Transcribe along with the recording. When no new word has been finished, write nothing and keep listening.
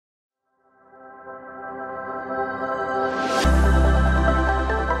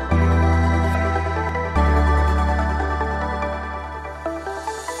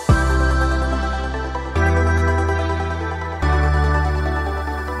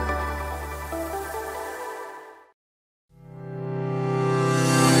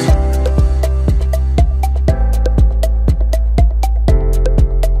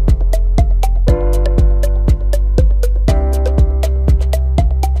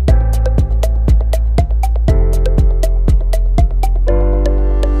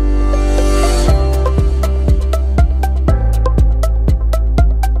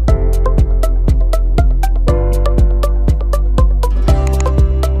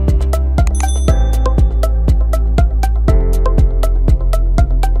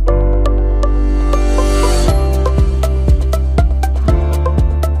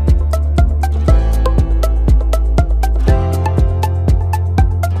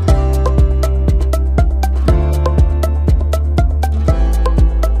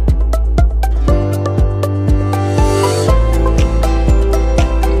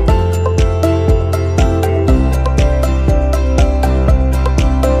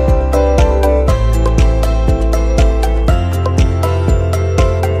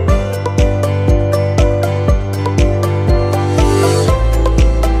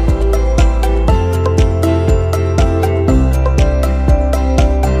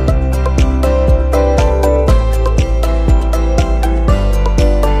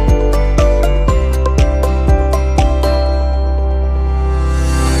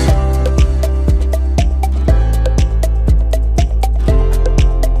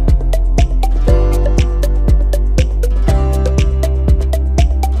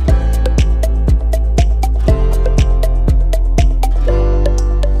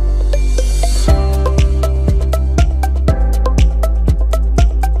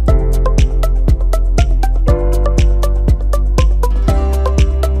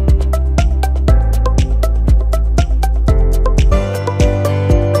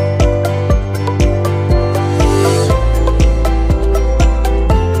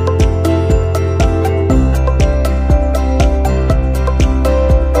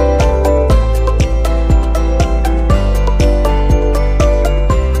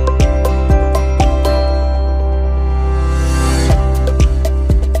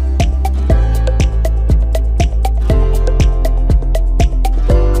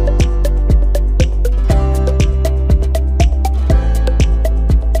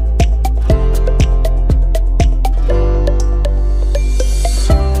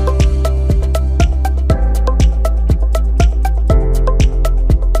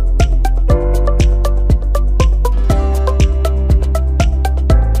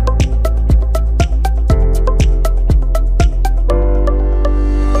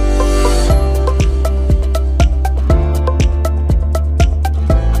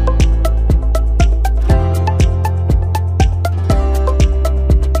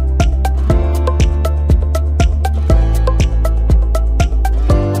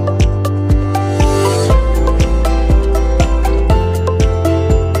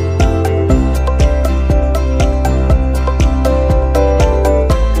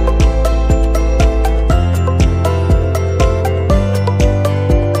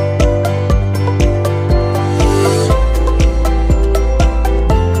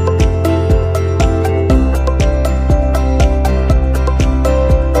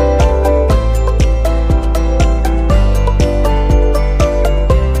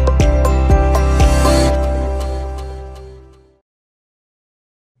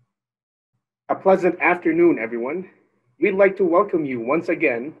pleasant afternoon, everyone. We'd like to welcome you once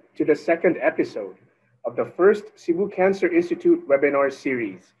again to the second episode of the first Cebu Cancer Institute webinar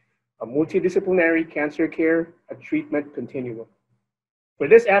series, a multidisciplinary cancer care, a treatment continuum. For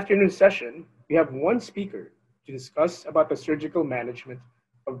this afternoon session, we have one speaker to discuss about the surgical management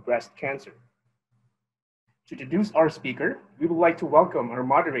of breast cancer. To introduce our speaker, we would like to welcome our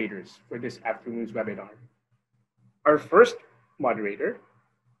moderators for this afternoon's webinar. Our first moderator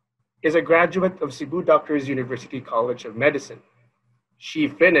is a graduate of Cebu Doctors University College of Medicine. She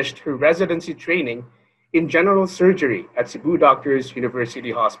finished her residency training in general surgery at Cebu Doctors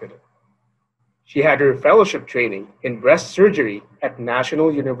University Hospital. She had her fellowship training in breast surgery at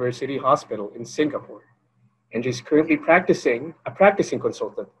National University Hospital in Singapore, and she's currently a practicing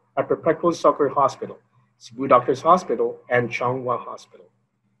consultant at Perpetual Soccer Hospital, Cebu Doctors Hospital, and Changhua Hospital.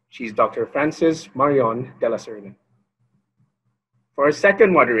 She's Dr. Francis Marion de la Serna. For our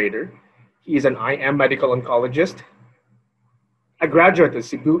second moderator, he is an IM medical oncologist, a graduate of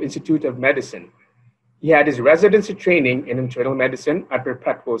Cebu Institute of Medicine. He had his residency training in internal medicine at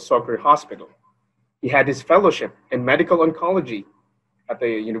Perpetual Soccer Hospital. He had his fellowship in medical oncology at the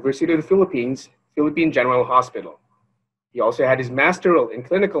University of the Philippines, Philippine General Hospital. He also had his masteral in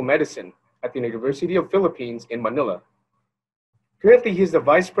clinical medicine at the University of Philippines in Manila. Currently, he is the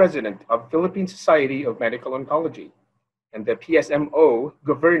vice president of Philippine Society of Medical Oncology and the PSMO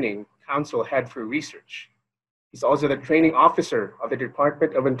Governing Council Head for Research. He's also the training officer of the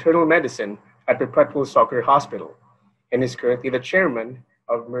Department of Internal Medicine at Perpetual Soccer Hospital and is currently the chairman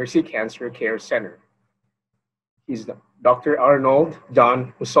of Mercy Cancer Care Center. He's Dr. Arnold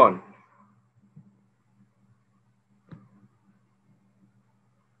John Huson.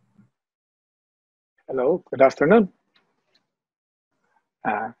 Hello, good afternoon.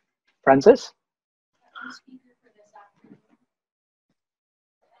 Francis?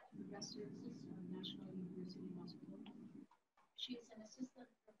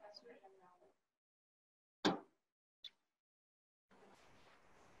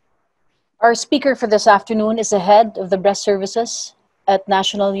 Our speaker for this afternoon is the head of the breast services at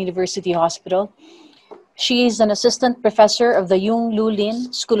National University Hospital. She is an assistant professor of the Yung Lu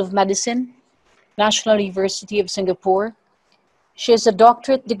Lin School of Medicine, National University of Singapore. She has a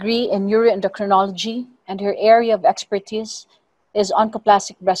doctorate degree in neuroendocrinology, and her area of expertise is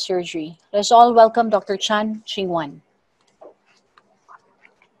oncoplastic breast surgery. Let's all welcome Dr. Chan Ching-wan.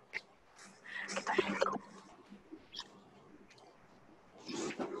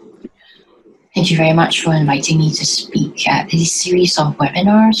 Thank you very much for inviting me to speak at this series of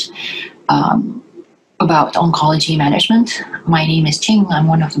webinars about oncology management. My name is Ching. I'm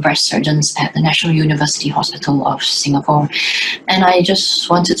one of the breast surgeons at the National University Hospital of Singapore. And I just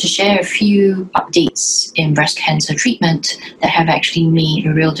wanted to share a few updates in breast cancer treatment that have actually made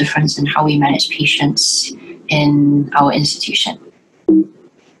a real difference in how we manage patients in our institution.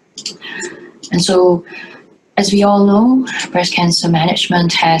 And so, as we all know, breast cancer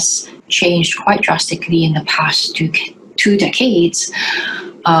management has changed quite drastically in the past two decades.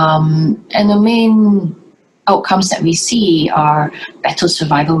 And the main outcomes that we see are better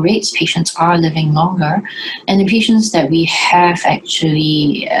survival rates. Patients are living longer. And the patients that we have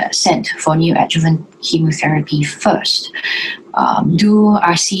actually sent for neoadjuvant chemotherapy first, we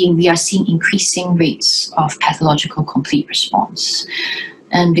are seeing increasing rates of pathological complete response.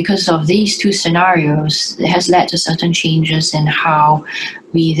 And because of these two scenarios, it has led to certain changes in how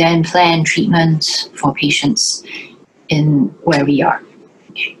we then plan treatment for patients in where we are.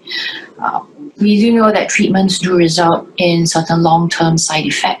 We do know that treatments do result in certain long-term side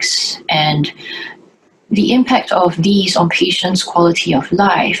effects, and the impact of these on patients' quality of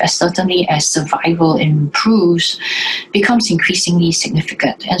life, as certainly as survival improves, becomes increasingly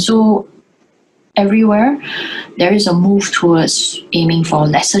significant. And so everywhere, there is a move towards aiming for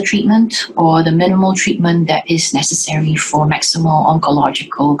lesser treatment or the minimal treatment that is necessary for maximal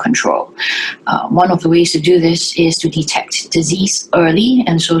oncological control. One of the ways to do this is to detect disease early,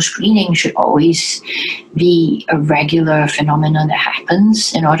 and so screening should always be a regular phenomenon that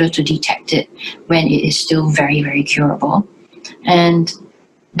happens in order to detect it when it is still very, very curable.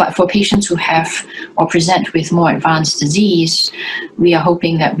 But for patients who have or present with more advanced disease, we are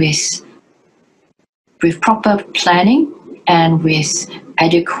hoping that with proper planning and with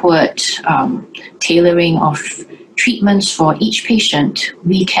adequate tailoring of treatments for each patient,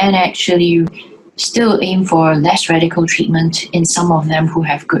 we can actually still aim for less radical treatment in some of them who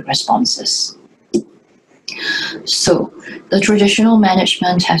have good responses. So the traditional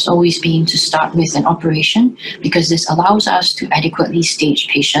management has always been to start with an operation, because this allows us to adequately stage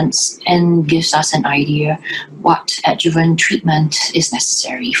patients and gives us an idea what adjuvant treatment is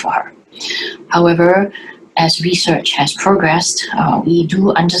necessary for her. However, as research has progressed, we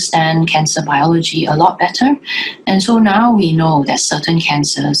do understand cancer biology a lot better. And so now we know that certain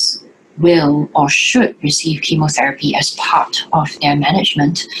cancers will or should receive chemotherapy as part of their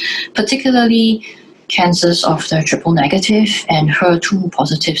management, particularly cancers of the triple negative and HER2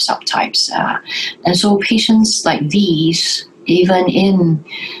 positive subtypes. And so patients like these, even in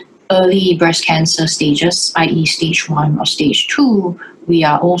early breast cancer stages, i.e. stage 1 or stage 2, we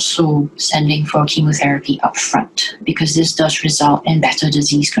are also sending for chemotherapy up front because this does result in better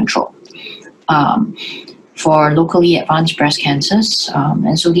disease control. For locally advanced breast cancers,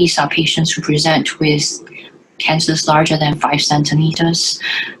 and so these are patients who present with cancers larger than 5 centimeters,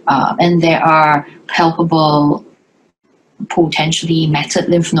 and there are palpable, potentially matted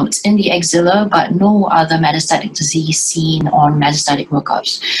lymph nodes in the axilla, but no other metastatic disease seen on metastatic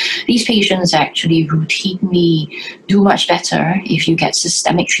workups. These patients actually routinely do much better if you get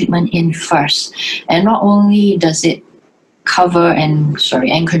systemic treatment in first. And not only does it cover and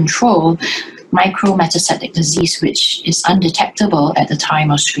control micrometastatic disease, which is undetectable at the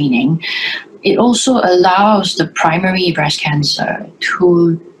time of screening, it also allows the primary breast cancer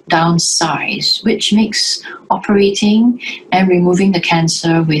to downsize, which makes operating and removing the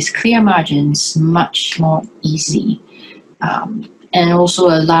cancer with clear margins much more easy, and also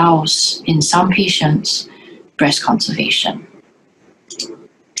allows, in some patients, breast conservation.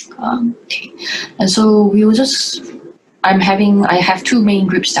 Okay. And so we will just, I have 2 main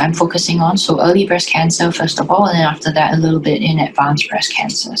groups that I'm focusing on. So early breast cancer, first of all, and then after that, a little bit in advanced breast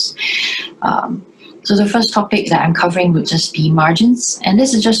cancers. So the first topic that I'm covering would just be margins. And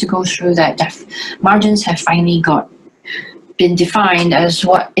this is just to go through that margins have finally been defined as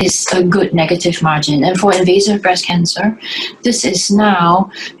what is a good negative margin. And for invasive breast cancer, this is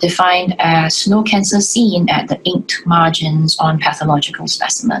now defined as no cancer seen at the inked margins on pathological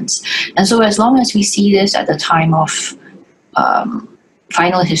specimens. And so as long as we see this at the time of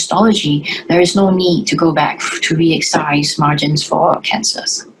final histology, there is no need to go back to re-excise margins for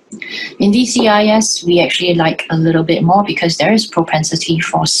cancers. In DCIS, we actually like a little bit more because there is propensity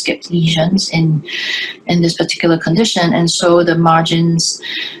for skipped lesions in this particular condition, and so the margins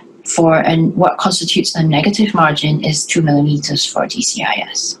and what constitutes a negative margin is 2 millimeters for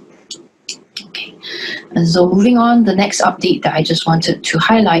DCIS. Okay, and so moving on, the next update that I just wanted to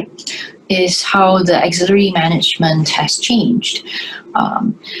highlight is how the axillary management has changed.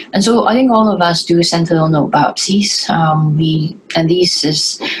 And so I think all of us do sentinel node biopsies. And this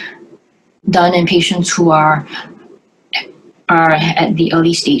is done in patients who are at the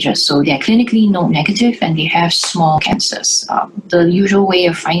early stages. So they're clinically node negative and they have small cancers. The usual way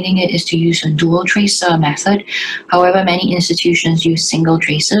of finding it is to use a dual tracer method. However, many institutions use single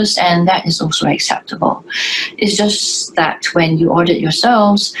tracers, and that is also acceptable. It's just that when you audit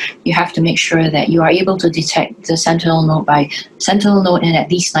yourselves, you have to make sure that you are able to detect the sentinel node in at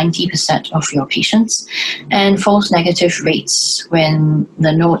least 90% of your patients, and false negative rates when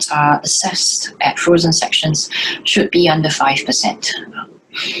the nodes are assessed at frozen sections should be under 5%.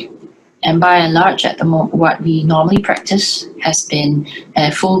 And by and large, at the moment, what we normally practice has been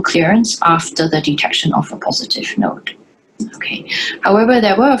full clearance after the detection of a positive node. Okay. However,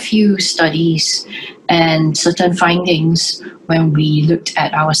 there were a few studies and certain findings when we looked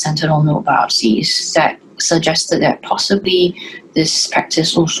at our sentinel node biopsies that suggested that possibly this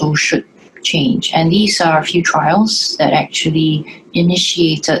practice also should change. And these are a few trials that actually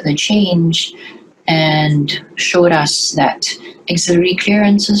initiated the change and showed us that axillary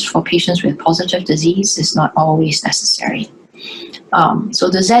clearances for patients with positive disease is not always necessary. So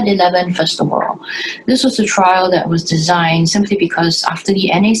the Z11, first of all, this was a trial that was designed simply because after the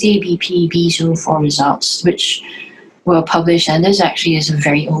NSABP B04 results, which were published, and this actually is a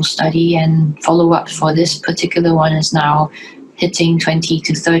very old study, and follow-up for this particular one is now hitting 20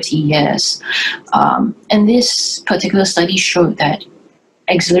 to 30 years. And this particular study showed that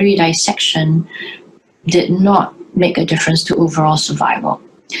axillary dissection did not make a difference to overall survival.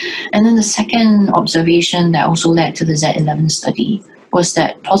 And then the second observation that also led to the Z11 study was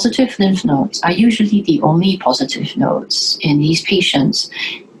that positive lymph nodes are usually the only positive nodes in these patients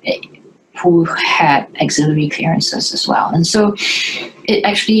who had axillary clearances as well. And so it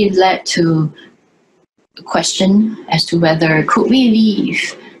actually led to a question as to whether could we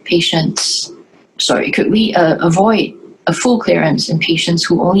avoid a full clearance in patients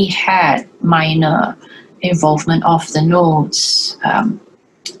who only had minor involvement of the nodes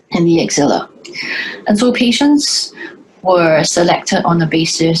in the axilla. And so patients were selected on the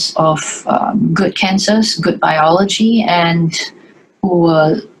basis of good cancers, good biology, and who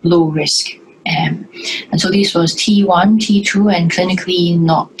were low risk. mm. And so this was T1, T2, and clinically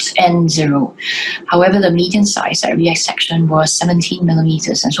not N0. However, the median size at resection was 17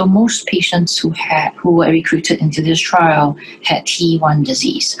 millimeters. And so most patients who were recruited into this trial had T1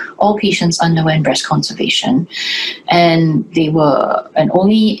 disease. All patients underwent breast conservation, and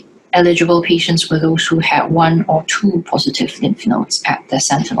only eligible patients were those who had 1 or 2 positive lymph nodes at the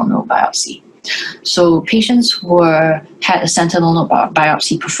sentinel node biopsy. So patients had a sentinel node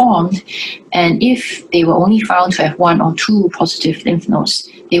biopsy performed, and if they were only found to have 1 or 2 positive lymph nodes,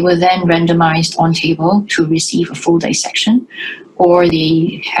 they were then randomized on table to receive a full dissection, or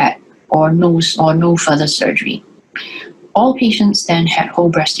they had no further surgery. All patients then had whole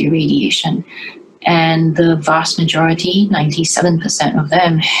breast irradiation, and the vast majority, 97% of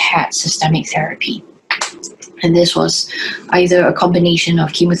them, had systemic therapy. And this was either a combination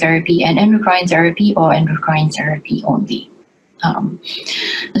of chemotherapy and endocrine therapy, or endocrine therapy only. And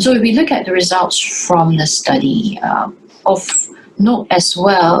so if we look at the results from the study, of note as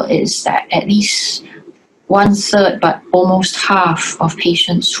well is that at least 1/3, but almost half of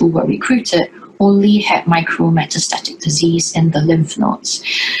patients who were recruited only had micrometastatic disease in the lymph nodes.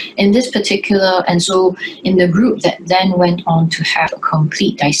 In this particular, and so in the group that then went on to have a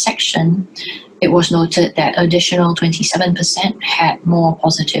complete dissection, it was noted that additional 27% had more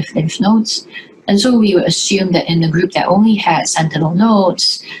positive lymph nodes. And so we would assume that in the group that only had sentinel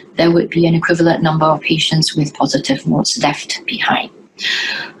nodes, there would be an equivalent number of patients with positive nodes left behind.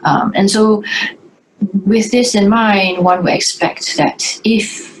 And so with this in mind, one would expect that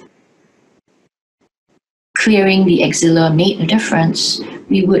if clearing the axilla made a difference,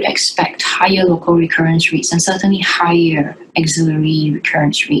 we would expect higher local recurrence rates and certainly higher axillary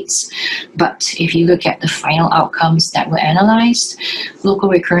recurrence rates. But if you look at the final outcomes that were analyzed, local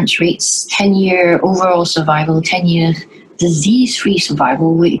recurrence rates, 10-year overall survival, 10-year disease-free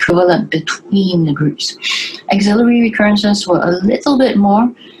survival were equivalent between the groups. Axillary recurrences were a little bit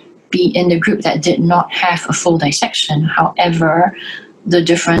more in the group that did not have a full dissection. However, the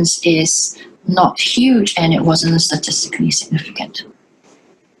difference is not huge, and it wasn't statistically significant.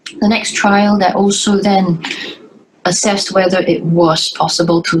 The next trial that also then assessed whether it was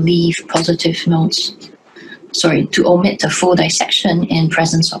possible to leave positive nodes, to omit the full dissection in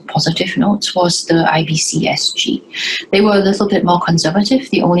presence of positive nodes, was the IBCSG. They were a little bit more conservative.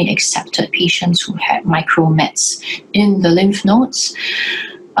 They only accepted patients who had micromets in the lymph nodes,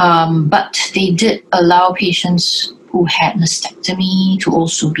 but they did allow patients who had mastectomy to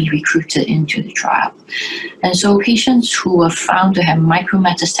also be recruited into the trial. And so patients who were found to have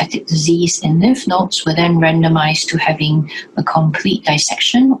micrometastatic disease in lymph nodes were then randomized to having a complete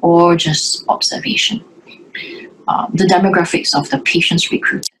dissection or just observation. The demographics of the patients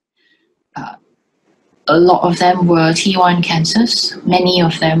recruited. A lot of them were T1 cancers. Many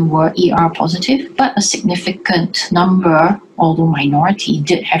of them were ER positive, but a significant number, although minority,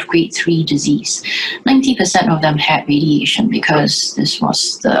 did have grade 3 disease. 90% of them had radiation because this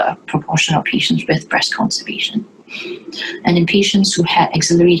was the proportion of patients with breast conservation. And in patients who had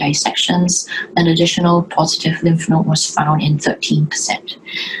axillary dissections, an additional positive lymph node was found in 13%.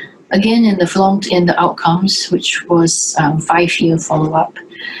 Again, in the outcomes, which was 5-year follow-up,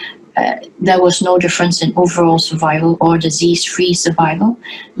 there was no difference in overall survival or disease-free survival,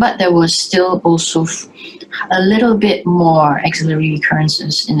 but there was still also a little bit more axillary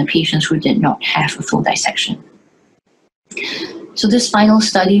recurrences in the patients who did not have a full dissection. So this final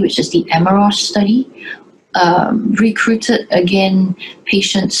study, which is the EMERALD study, recruited again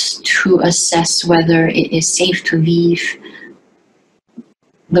patients to assess whether it is safe to leave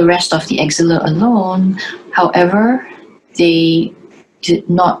the rest of the axilla alone. However, they did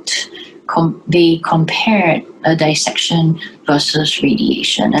not, they compared a dissection versus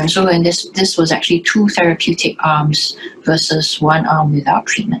radiation. And so in this was actually 2 therapeutic arms versus 1 arm without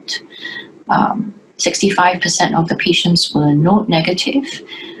treatment. 65% of the patients were node negative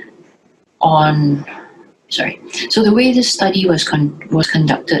so the way this study was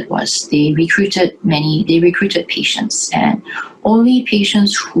conducted was they recruited patients, and only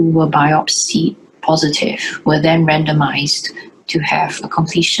patients who were biopsy positive were then randomized to have a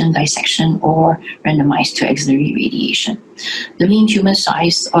completion dissection or randomized to axillary radiation. The mean tumor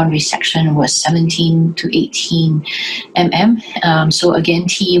size on resection was 17 to 18 mm. So again,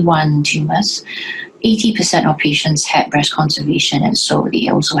 T1 tumors. 80% of patients had breast conservation, and so they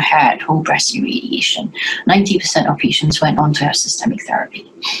also had whole breast irradiation. 90% of patients went on to have systemic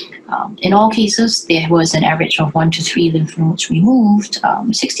therapy. In all cases, there was an average of 1 to 3 lymph nodes removed.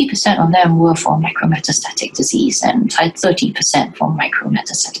 60% of them were for micrometastatic disease and 30% for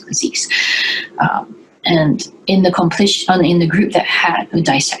micrometastatic disease. And in the group that had a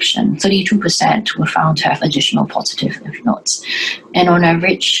dissection, 32% were found to have additional positive lymph nodes. And on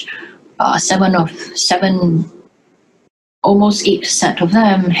average, almost 8% of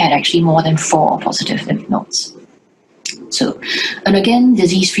them had actually more than 4 positive lymph nodes. So, and again,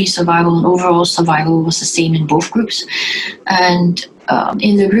 disease-free survival and overall survival was the same in both groups. And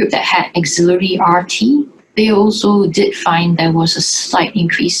in the group that had axillary RT, they also did find there was a slight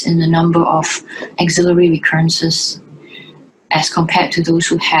increase in the number of axillary recurrences as compared to those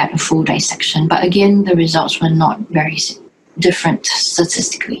who had a full dissection. But again, the results were not very different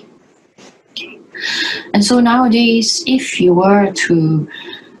statistically. Okay. And so nowadays, if you were to,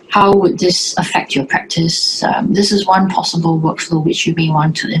 how would this affect your practice? This is one possible workflow which you may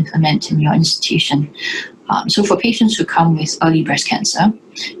want to implement in your institution. So for patients who come with early breast cancer,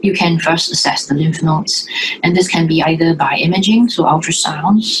 you can first assess the lymph nodes, and this can be either by imaging, so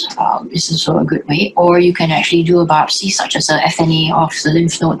ultrasounds, this is also a good way, or you can actually do a biopsy such as a FNA of the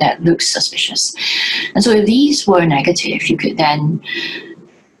lymph node that looks suspicious. And so if these were negative, you could then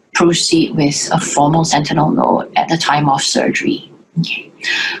proceed with a formal sentinel node at the time of surgery. Okay.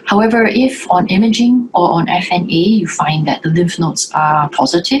 However, if on imaging or on FNA you find that the lymph nodes are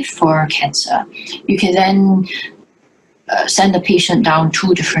positive for cancer, you can then send the patient down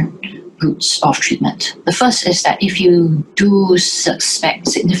 2 different routes of treatment. The first is that if you do suspect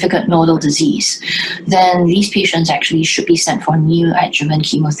significant nodal disease, then these patients actually should be sent for neoadjuvant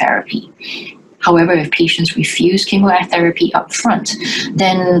chemotherapy. However, if patients refuse chemotherapy up front,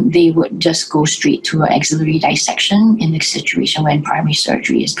 then they would just go straight to an axillary dissection in the situation when primary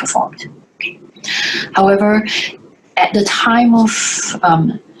surgery is performed. Okay. However, at the time of,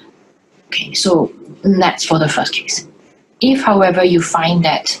 so that's for the first case. If, however, you find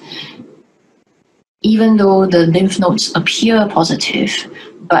that even though the lymph nodes appear positive,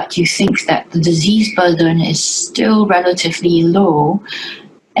 but you think that the disease burden is still relatively low,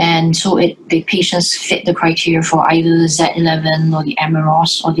 and so the patients fit the criteria for either the Z11 or the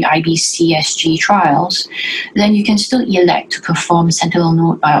AMAROS or the IBCSG trials, then you can still elect to perform sentinel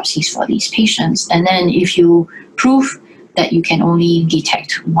node biopsies for these patients. And then if you prove that you can only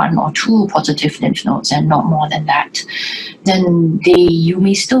detect 1 or 2 positive lymph nodes and not more than that, then you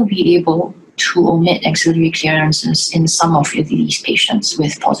may still be able to omit axillary clearances in some of these patients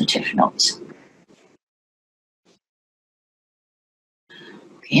with positive nodes.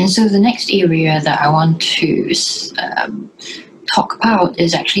 And so the next area that I want to talk about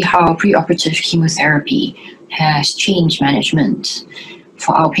is actually how preoperative chemotherapy has changed management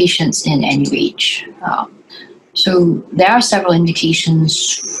for our patients in NUH. So there are several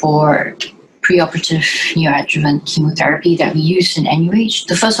indications for preoperative neoadjuvant chemotherapy that we use in NUH.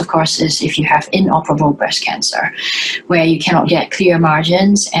 The first, of course, is if you have inoperable breast cancer, where you cannot get clear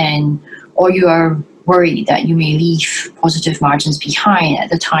margins or you are worried that you may leave positive margins behind at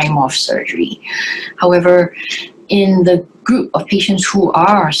the time of surgery. However, in the group of patients who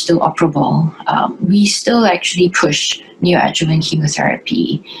are still operable, we still actually push neoadjuvant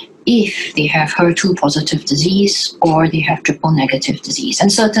chemotherapy if they have HER2 positive disease or they have triple negative disease.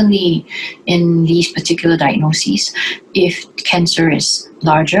 And certainly in these particular diagnoses, if cancer is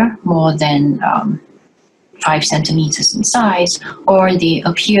larger, more than 5 centimeters in size, or they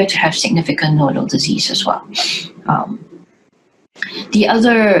appear to have significant nodal disease as well. The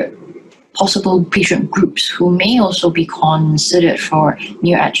other possible patient groups who may also be considered for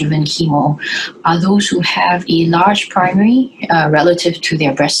neoadjuvant chemo are those who have a large primary relative to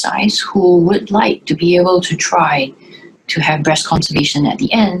their breast size, who would like to be able to try to have breast conservation at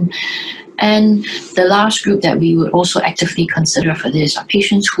the end. And the last group that we would also actively consider for this are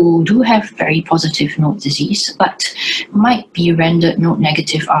patients who do have very positive node disease, but might be rendered node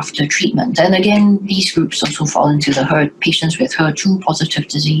negative after treatment. And again, these groups also fall into the patients with HER2 positive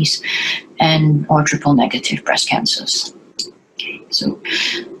disease or triple negative breast cancers. Okay,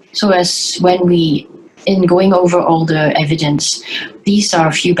 so as when in going over all the evidence, these are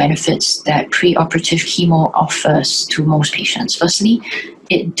a few benefits that preoperative chemo offers to most patients. Firstly,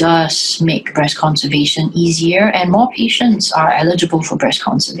 it does make breast conservation easier, and more patients are eligible for breast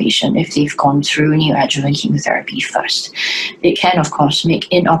conservation if they've gone through neoadjuvant chemotherapy first. It can, of course,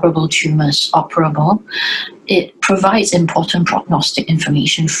 make inoperable tumors operable. It provides important prognostic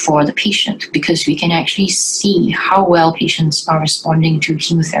information for the patient because we can actually see how well patients are responding to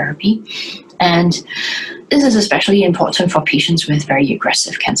chemotherapy. And this is especially important for patients with very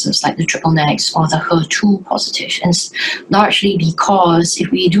aggressive cancers like the triple negs or the HER2 positive. And largely because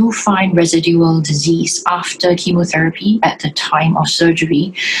if we do find residual disease after chemotherapy at the time of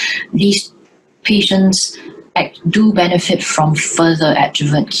surgery, these patients do benefit from further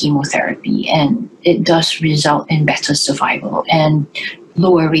adjuvant chemotherapy, and it does result in better survival and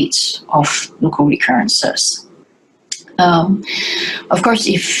lower rates of local recurrences. Of course,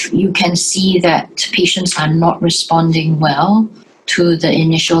 if you can see that patients are not responding well to the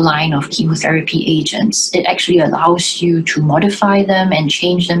initial line of chemotherapy agents, it actually allows you to modify them and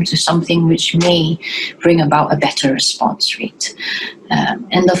change them to something which may bring about a better response rate.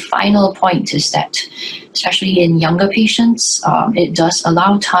 And the final point is that, especially in younger patients, it does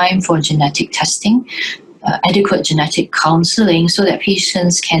allow time for genetic testing, adequate genetic counseling, so that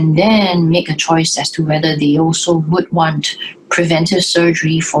patients can then make a choice as to whether they also would want preventive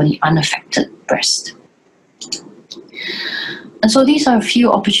surgery for the unaffected breast. And so these are a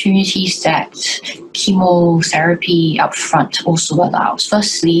few opportunities that chemotherapy upfront also allows.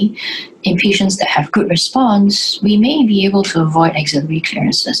 Firstly, in patients that have good response, we may be able to avoid axillary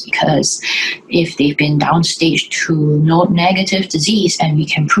clearances, because if they've been downstage to node-negative disease and we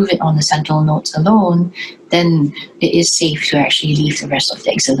can prove it on the sentinel nodes alone, then it is safe to actually leave the rest of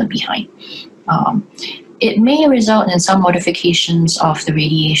the axilla behind. It may result in some modifications of the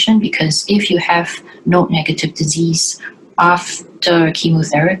radiation, because if you have node-negative disease after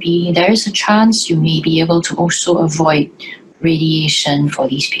chemotherapy, there is a chance you may be able to also avoid radiation for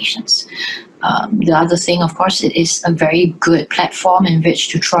these patients. The other thing, of course, it is a very good platform in which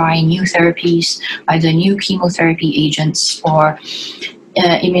to try new therapies, either new chemotherapy agents or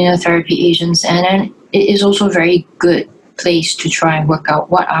immunotherapy agents, and then it is also a very good place to try and work out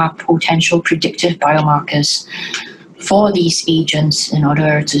what are potential predictive biomarkers for these agents in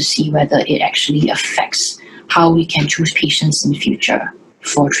order to see whether it actually affects how we can choose patients in the future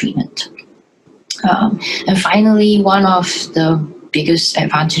for treatment. And finally, one of the biggest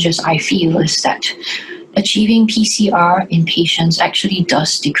advantages I feel is that achieving PCR in patients actually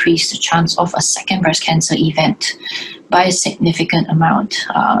does decrease the chance of a second breast cancer event by a significant amount.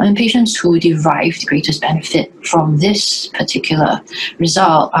 And patients who derive the greatest benefit from this particular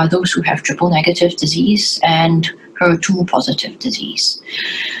result are those who have triple-negative disease and HER2-positive disease.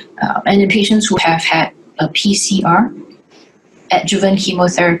 And in patients who have had a PCR, adjuvant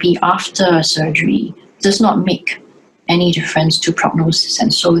chemotherapy after surgery does not make any difference to prognosis,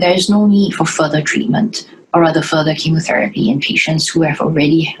 and so there is no need for further treatment or rather further chemotherapy in patients who have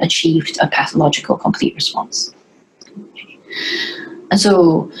already achieved a pathological complete response. And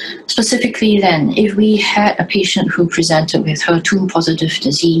so specifically then, if we had a patient who presented with HER2-positive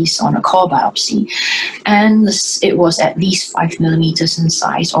disease on a core biopsy, and it was at least 5 millimeters in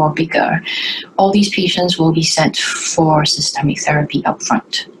size or bigger, all these patients will be sent for systemic therapy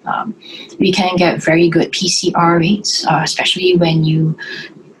upfront. We can get very good PCR rates, especially when you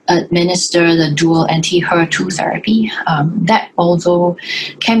administer the dual anti-HER2 therapy. That, although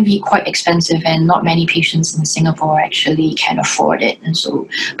can be quite expensive and not many patients in Singapore actually can afford it, and so,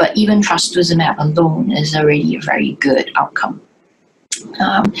 but even trastuzumab alone is already a very good outcome.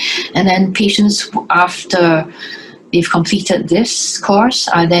 And then patients after they've completed this course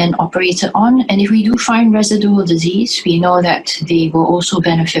are then operated on, and if we do find residual disease, we know that they will also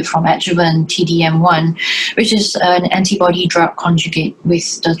benefit from adjuvant TDM1, which is an antibody drug conjugate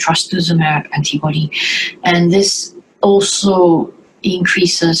with the trastuzumab antibody, and this also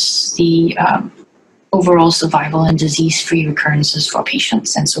increases the overall survival and disease-free recurrences for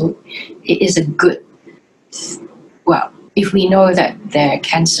patients. And so it is a good, well, if we know that their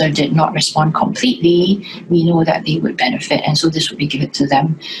cancer did not respond completely, we know that they would benefit, and so this would be given to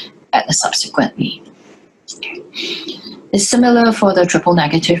them at the subsequently. Okay. It's similar for the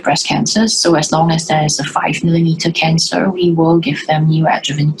triple-negative breast cancers, so as long as there is a 5 millimeter cancer, we will give them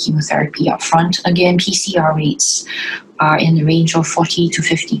neoadjuvant chemotherapy up front. Again, PCR rates are in the range of 40 to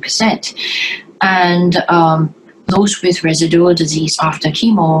 50%. And those with residual disease after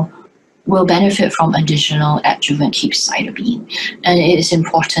chemo will benefit from additional adjuvant capecitabine. And it is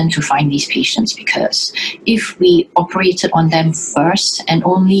important to find these patients, because if we operated on them first and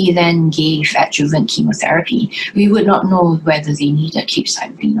only then gave adjuvant chemotherapy, we would not know whether they needed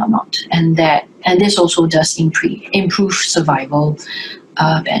capecitabine or not. And this also does improve survival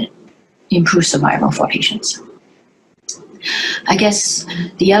for patients. I guess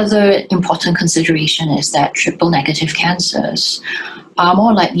the other important consideration is that triple-negative cancers are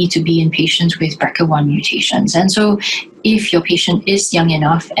more likely to be in patients with BRCA1 mutations. And so if your patient is young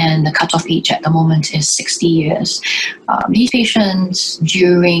enough, and the cutoff age at the moment is 60 years, these patients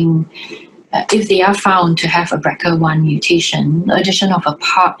if they are found to have a BRCA1 mutation, the addition of a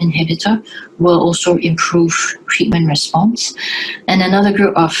PARP inhibitor will also improve treatment response. And another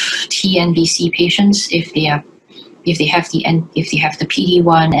group of TNBC patients, if they have the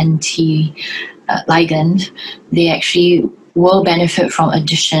PD-1 anti ligand, they actually will benefit from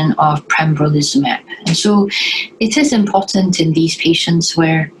addition of pembrolizumab. And so it is important in these patients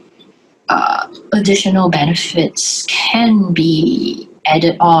where additional benefits can be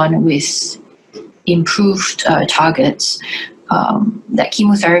added on with improved targets, that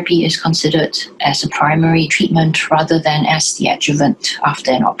chemotherapy is considered as a primary treatment rather than as the adjuvant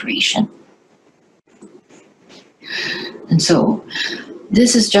after an operation. And so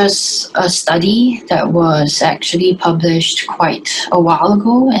this is just a study that was actually published quite a while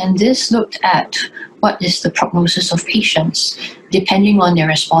ago, and this looked at what is the prognosis of patients depending on their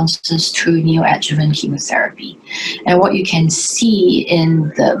responses to neoadjuvant chemotherapy. And what you can see in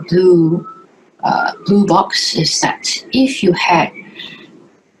the blue box is that if you had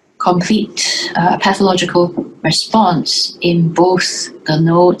complete pathological response in both the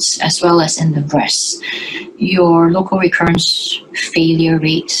nodes as well as in the breast, your local recurrence failure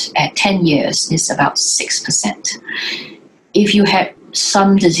rate at 10 years is about 6%. If you had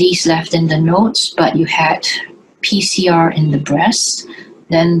some disease left in the nodes, but you had PCR in the breast,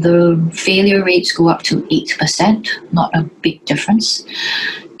 then the failure rates go up to 8%, not a big difference.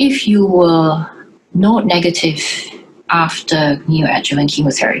 If you were node negative after neoadjuvant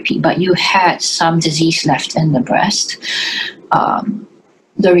chemotherapy, but you had some disease left in the breast,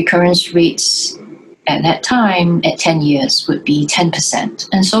 the recurrence rates at that time, at 10 years, would be 10%,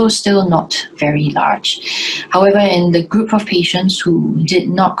 and so still not very large. However, in the group of patients who did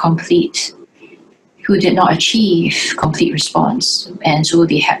not achieve complete response, and so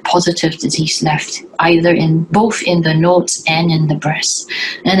they had positive disease left either in both in the nodes and in the breast,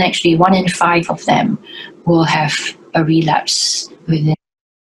 and actually 1 in 5 of them will have a relapse within.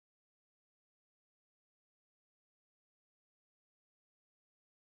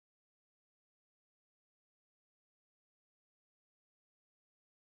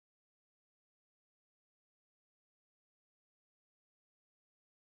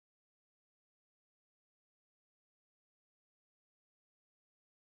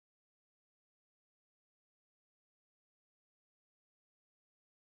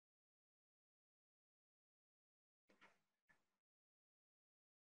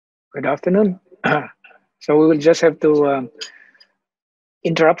 Good afternoon. So we will just have to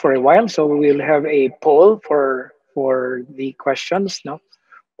interrupt for a while. So we will have a poll for the questions now.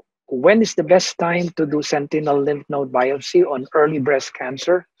 When is the best time to do sentinel lymph node biopsy on early breast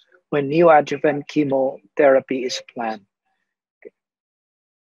cancer when neoadjuvant chemotherapy is planned? Okay.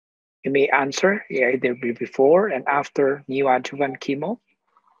 You may answer either before and after neoadjuvant chemo,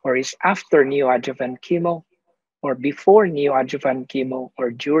 or is after neoadjuvant chemo, or before neoadjuvant chemo, or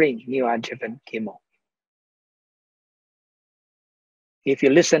during neoadjuvant chemo. If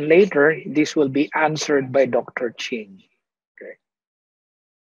you listen later, this will be answered by Dr. Ching. Okay.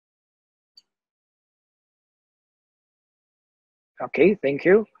 Okay, thank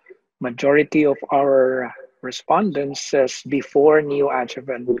you. Majority of our respondents says before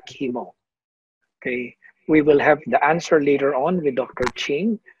neoadjuvant chemo. Okay, we will have the answer later on with Dr.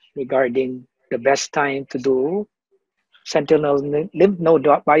 Ching regarding the best time to do sentinel lymph node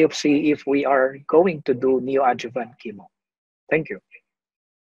biopsy if we are going to do neoadjuvant chemo. Thank you.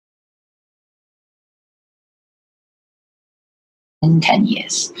 In 10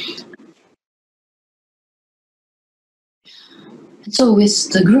 years. So with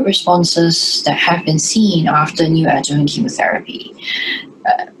the group responses that have been seen after neoadjuvant chemotherapy,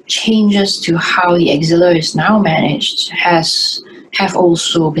 changes to how the axilla is now managed have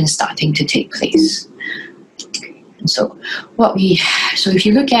also been starting to take place. And so if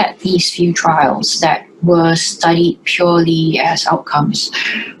you look at these few trials that were studied purely as outcomes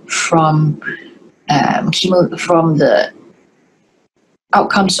from the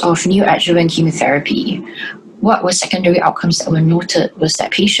outcomes of neoadjuvant chemotherapy, what were secondary outcomes that were noted was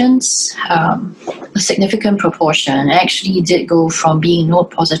that patients, a significant proportion, actually did go from being node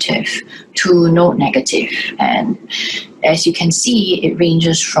positive to node negative. And as you can see, it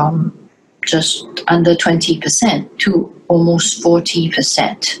ranges from just under 20% to almost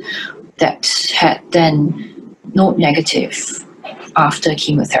 40% that had then node negative after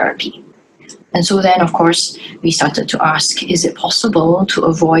chemotherapy. And so then, of course, we started to ask, is it possible to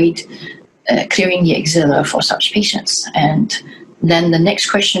avoid clearing the axilla for such patients? And then the next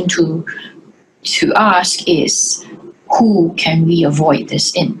question to ask is, who can we avoid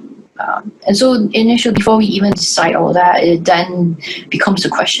this in? And so initially, before we even decide all that, it then becomes the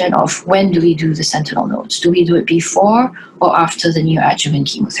question of when do we do the sentinel nodes? Do we do it before or after the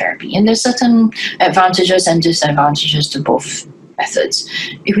neoadjuvant chemotherapy? And there's certain advantages and disadvantages to both methods.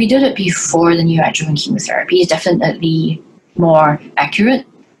 If we did it before the neoadjuvant chemotherapy, it's definitely more accurate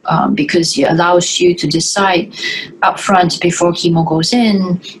because it allows you to decide upfront before chemo goes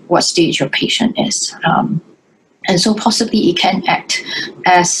in what stage your patient is. And so possibly it can act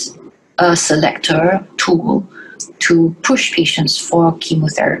as a selector tool to push patients for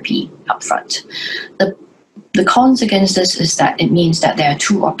chemotherapy upfront. The cons against this is that it means that there are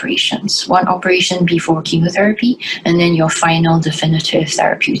two operations. One operation before chemotherapy, and then your final definitive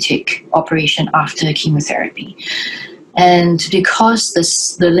therapeutic operation after chemotherapy. And because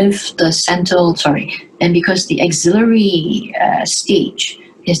because the axillary stage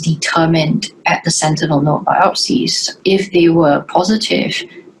is determined at the sentinel node biopsies, if they were positive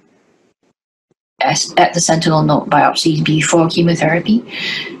at the sentinel node biopsies before chemotherapy,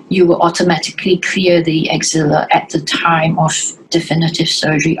 you will automatically clear the axilla at the time of definitive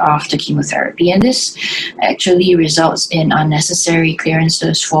surgery after chemotherapy. And this actually results in unnecessary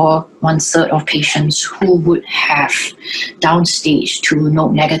clearances for 1/3 of patients who would have downstage to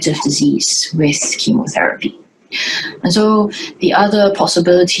node-negative disease with chemotherapy. And so the other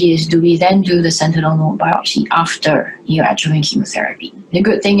possibility is, do we then do the sentinel node biopsy after neoadjuvant chemotherapy? The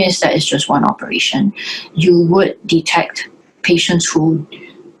good thing is that it's just one operation. You would detect patients who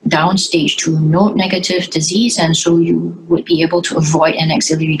downstage to node-negative disease, and so you would be able to avoid an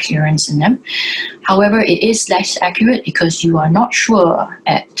axillary clearance in them. However, it is less accurate because you are not sure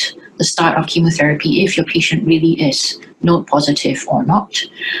at the start of chemotherapy if your patient really is node positive or not.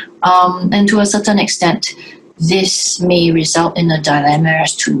 And to a certain extent, this may result in a dilemma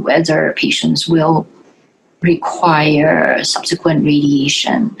as to whether patients will require subsequent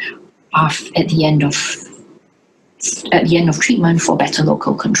radiation at the end of treatment for better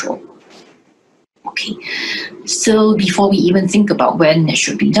local control. Okay, so before we even think about when it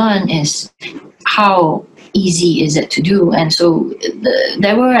should be done, is how easy is it to do? And so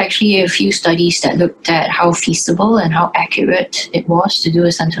there were actually a few studies that looked at how feasible and how accurate it was to do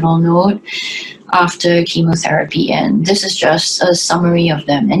a sentinel node after chemotherapy, and this is just a summary of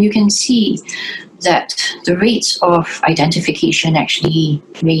them. And you can see that the rates of identification actually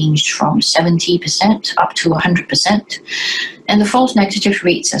ranged from 70% up to 100%. And the false negative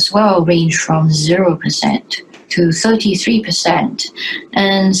rates as well range from 0% to 33%.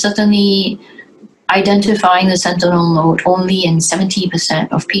 And certainly identifying the sentinel node only in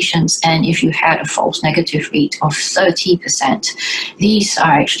 70% of patients, and if you had a false negative rate of 30%, these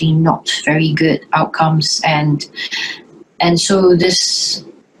are actually not very good outcomes. And so this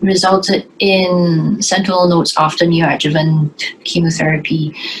resulted in sentinel nodes after neoadjuvant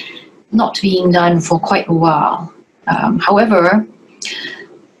chemotherapy not being done for quite a while. However,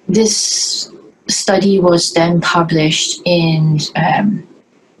 this study was then published in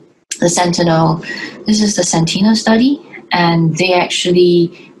the Sentinel. This is the Sentina study, and they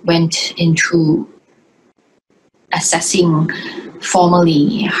actually went into assessing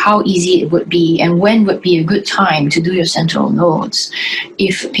formally how easy it would be and when would be a good time to do your sentinel nodes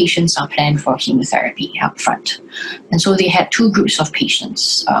if patients are planned for chemotherapy up front. And so they had two groups of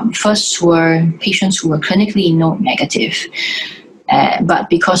patients. First were patients who were clinically node negative, but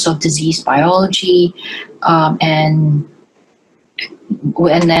because of disease biology and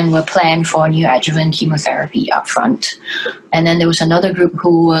then were planned for neoadjuvant chemotherapy up front. And then there was another group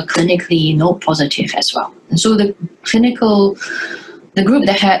who were clinically node positive as well. And so the group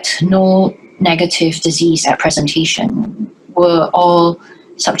that had no negative disease at presentation were all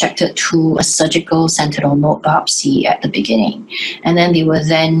subjected to a surgical sentinel node biopsy at the beginning. And then they were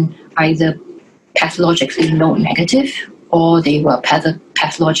then either pathologically node negative or they were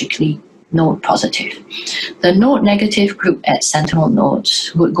pathologically node positive. The node negative group at sentinel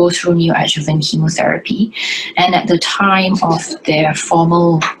nodes would go through neoadjuvant chemotherapy, and at the time of their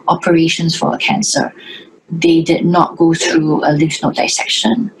formal operations for a cancer, they did not go through a lymph node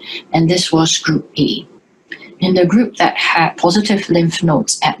dissection, and this was group A. In the group that had positive lymph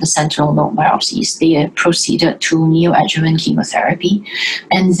nodes at the sentinel node biopsies, they proceeded to neoadjuvant chemotherapy,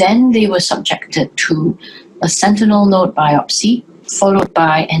 and then they were subjected to a sentinel node biopsy followed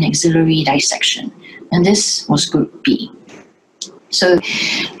by an axillary dissection, and this was group B. So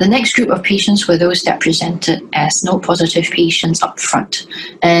the next group of patients were those that presented as node positive patients up front,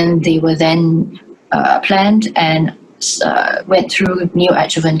 and they were then planned and went through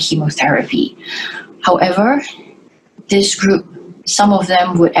neoadjuvant chemotherapy. However, this group, some of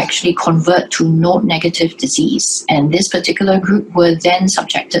them would actually convert to node negative disease, and this particular group were then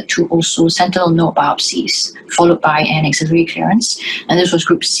subjected to also sentinel node biopsies followed by an axillary clearance, and this was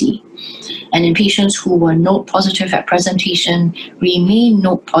group C. And in patients who were node positive at presentation, remain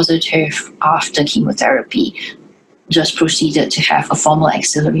node positive after chemotherapy, just proceeded to have a formal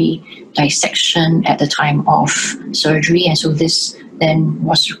axillary dissection at the time of surgery, and so this then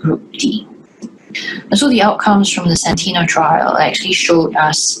was group D. And so the outcomes from the Sentinel trial actually showed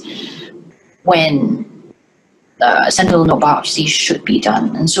us when sentinel node biopsies should be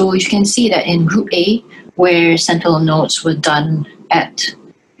done. And so you can see that in group A, where sentinel nodes were done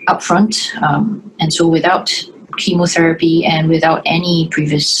upfront, and so without chemotherapy and without any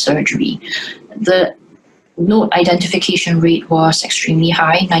previous surgery, the node identification rate was extremely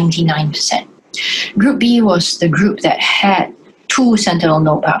high, 99%. Group B was the group that had 2 sentinel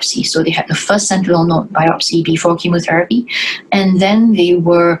node biopsies. So they had the first sentinel node biopsy before chemotherapy, and then they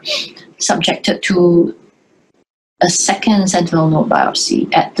were subjected to a second sentinel node biopsy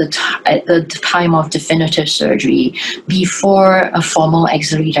at the time of definitive surgery before a formal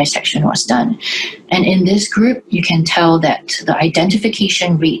axillary dissection was done. And in this group, you can tell that the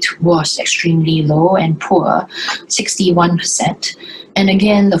identification rate was extremely low and poor, 61%. And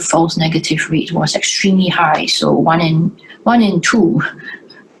again, the false negative rate was extremely high, so 1 in 2.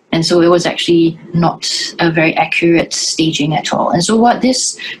 And so it was actually not a very accurate staging at all. And so what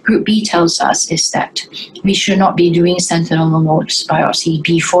this group B tells us is that we should not be doing sentinel node biopsy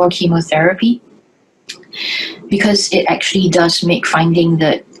before chemotherapy, because it actually does make finding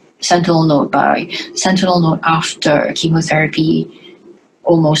the sentinel node after chemotherapy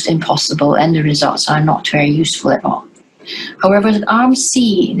almost impossible, and the results are not very useful at all. However, in arm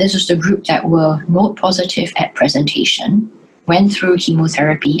C, this is the group that were node positive at presentation, went through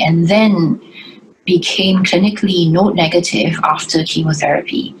chemotherapy, and then became clinically node negative after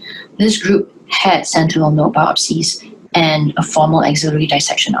chemotherapy. This group had sentinel node biopsies and a formal axillary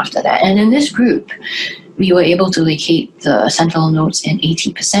dissection after that. And in this group, we were able to locate the sentinel nodes in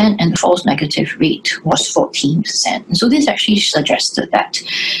 80%, and the false negative rate was 14%. And so this actually suggested that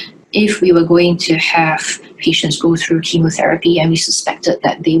if we were going to have patients go through chemotherapy and we suspected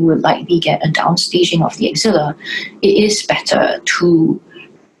that they would likely get a downstaging of the axilla, it is better to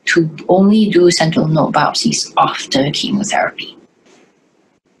only do sentinel node biopsies after chemotherapy.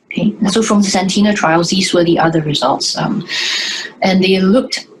 Okay, and so from the Sentinel trials, these were the other results. And they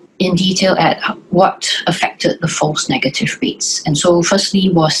looked in detail at what affected the false negative rates. And so firstly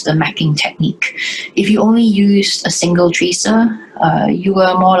was the mapping technique. If you only used a single tracer, you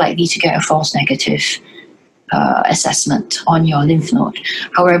were more likely to get a false negative assessment on your lymph node.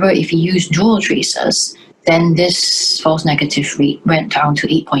 However, if you use dual tracers, then this false negative rate went down to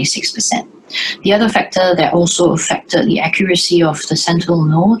 8.6%. The other factor that also affected the accuracy of the sentinel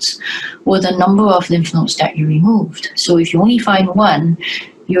nodes were the number of lymph nodes that you removed. So if you only find one,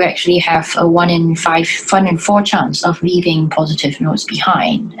 you actually have a 1 in 4 chance of leaving positive nodes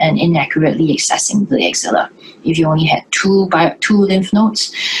behind and inaccurately accessing the axilla. If you only had two lymph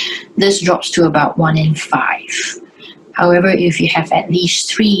nodes, this drops to about 1 in 5. However, if you have at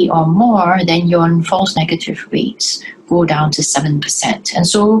least 3 or more, then your false negative rates go down to 7%. And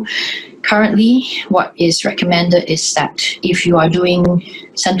so currently, what is recommended is that if you are doing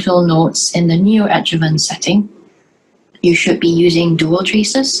sentinel nodes in the neoadjuvant setting, you should be using dual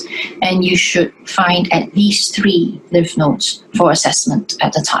tracers, and you should find at least 3 lymph nodes for assessment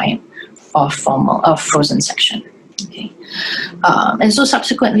at the time of frozen section. Okay. And so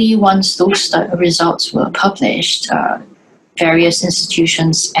subsequently, once those results were published, various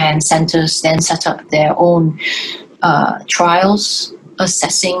institutions and centers then set up their own trials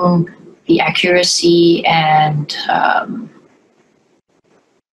assessing the accuracy and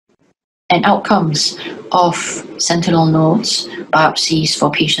outcomes of sentinel nodes biopsies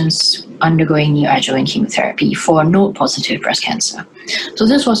for patients undergoing neoadjuvant chemotherapy for node-positive breast cancer. So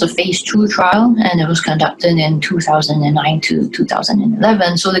this was a phase 2 trial, and it was conducted in 2009 to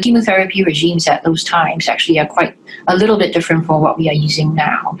 2011. So the chemotherapy regimes at those times actually are quite a little bit different from what we are using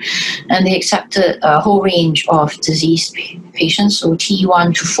now. And they accepted a whole range of diseased patients, so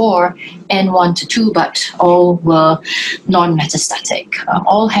T1 to 4, N1 to 2, but all were non-metastatic.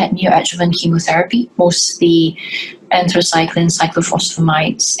 All had neoadjuvant chemotherapy, mostly anthracyclines,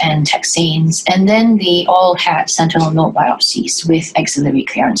 cyclophosphomides, and taxanes, and then they all had sentinel node biopsies with axillary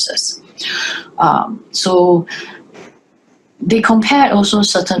clearances. So they compared also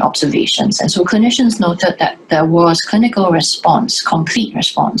certain observations, and so clinicians noted that there was clinical response, complete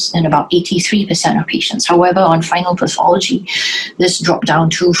response, in about 83% of patients. However, on final pathology, this dropped down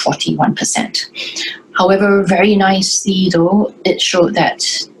to 41%. However, very nicely though, it showed that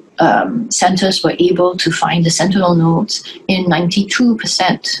centers were able to find the sentinel nodes in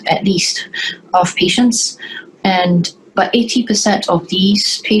 92% at least of patients, but 80% of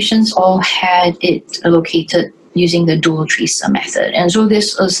these patients all had it located using the dual tracer method. And so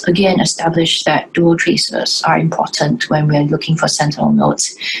this was again established that dual tracers are important when we're looking for sentinel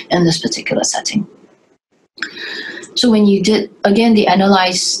nodes in this particular setting. So when you did, again, they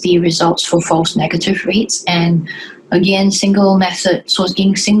analyzed the results for false negative rates, and again, single method, so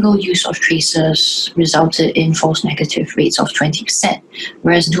in single use of tracers resulted in false negative rates of 20%,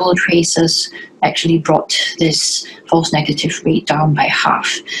 whereas dual tracers actually brought this false negative rate down by half.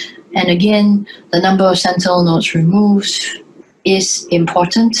 And again, the number of sentinel nodes removed is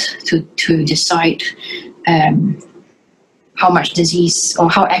important to decide how much disease or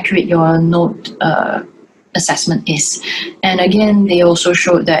how accurate your node assessment is. And again, they also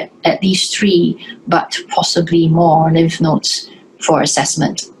showed that at least 3, but possibly more lymph nodes for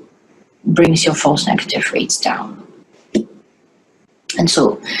assessment brings your false negative rates down. And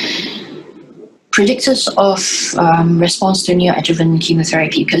so predictors of response to neoadjuvant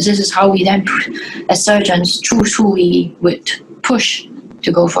chemotherapy, because this is how we then, as surgeons, we would push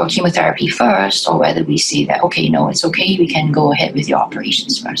to go for chemotherapy first, or whether we say that, okay, no, it's okay, we can go ahead with your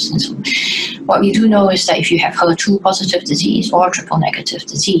operations first. And so what we do know is that if you have HER2 positive disease or triple negative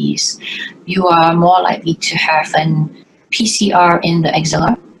disease, you are more likely to have an PCR in the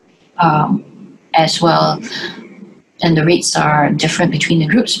axilla as well. And the rates are different between the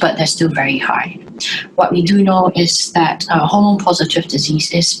groups, but they're still very high. What we do know is that hormone-positive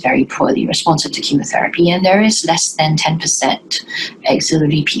disease is very poorly responsive to chemotherapy, and there is less than 10%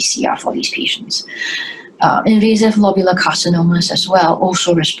 axillary PCR for these patients. Invasive lobular carcinomas as well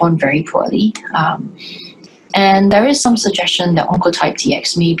also respond very poorly. And there is some suggestion that Oncotype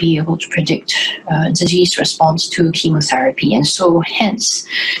DX may be able to predict disease response to chemotherapy. And so hence,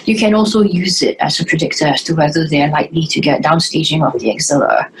 you can also use it as a predictor as to whether they're likely to get downstaging of the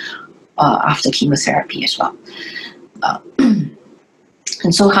axilla after chemotherapy as well.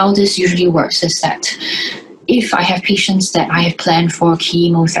 And so how this usually works is that if I have patients that I have planned for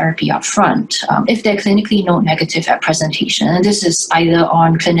chemotherapy up front, if they're clinically node negative at presentation, and this is either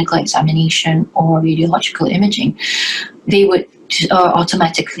on clinical examination or radiological imaging, they would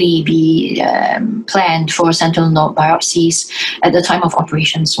automatically be planned for sentinel node biopsies at the time of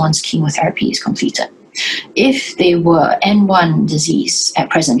operations once chemotherapy is completed. If they were N1 disease at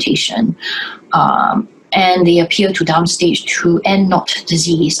presentation, and they appear to downstage to N0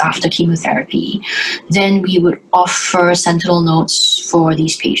 disease after chemotherapy, then we would offer sentinel nodes for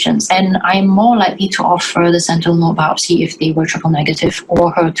these patients. And I'm more likely to offer the sentinel node biopsy if they were triple negative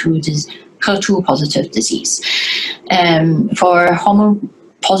or HER2 positive disease. For hormone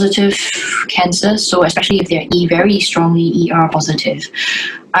positive cancers, so especially if they're very strongly ER positive,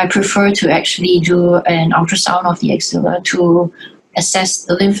 I prefer to actually do an ultrasound of the axilla to assess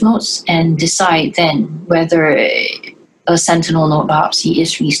the lymph nodes and decide then whether a sentinel node biopsy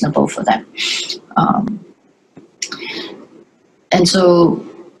is reasonable for them. And so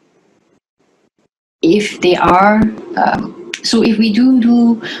if they are, so if we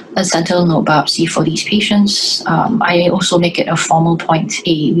do a sentinel node biopsy for these patients, I also make it a formal point.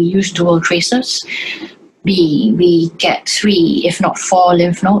 A, we use dual tracers. B, we get 3, if not 4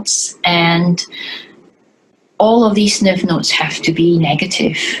 lymph nodes, and all of these lymph nodes have to be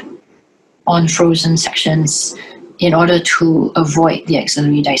negative on frozen sections in order to avoid the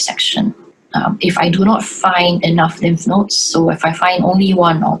axillary dissection. If I do not find enough lymph nodes, so if I find only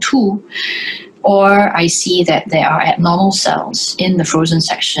 1 or 2, or I see that there are abnormal cells in the frozen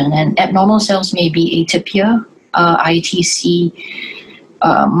section, and abnormal cells may be atypia, ITC,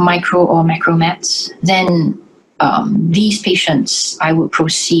 micro or macromets, then these patients, I would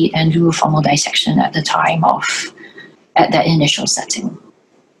proceed and do a formal dissection at that initial setting.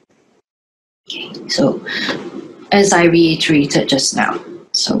 Okay, so as I reiterated just now,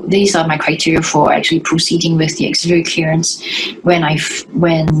 so these are my criteria for actually proceeding with the axillary clearance when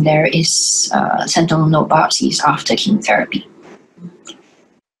there is sentinel node biopsies after chemotherapy.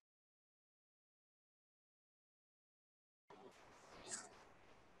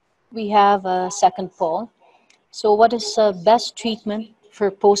 We have a second poll. So what is the best treatment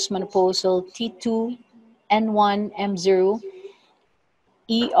for postmenopausal T2, N1, M0,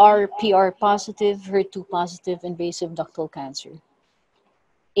 ER/PR positive, HER2 positive invasive ductal cancer?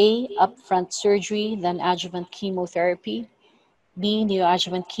 A, upfront surgery, then adjuvant chemotherapy. B,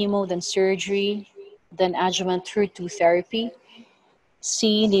 neoadjuvant chemo, then surgery, then adjuvant HER2 therapy.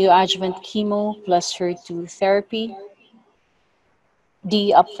 C, neoadjuvant chemo plus HER2 therapy.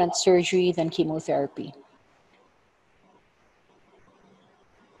 D, upfront surgery, then chemotherapy.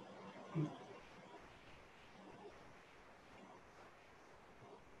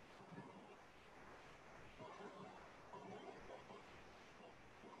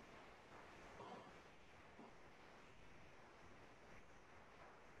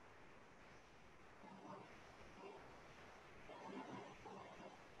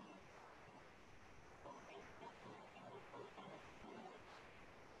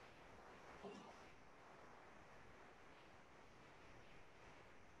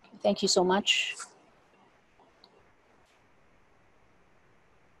 Thank you so much.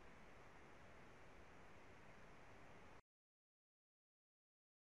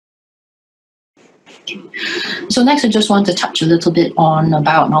 So next, I just want to touch a little bit on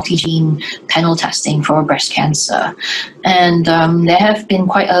about multi-gene panel testing for breast cancer. And there have been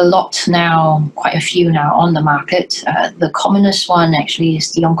quite a few now on the market. The commonest one actually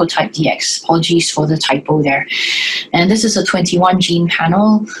is the Oncotype DX. Apologies for the typo there. And this is a 21 gene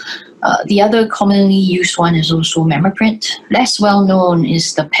panel. The other commonly used one is also MammaPrint. Less well known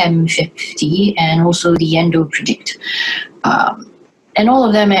is the PEM50 and also the EndoPredict. And all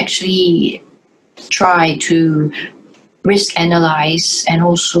of them actually try to risk analyze and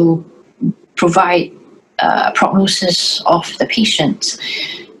also provide prognosis of the patient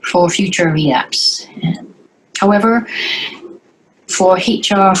for future relapse. However, for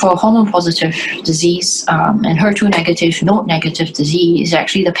hormone-positive disease and HER2-negative, node-negative disease,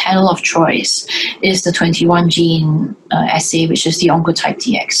 actually the panel of choice is the 21-gene assay, which is the Oncotype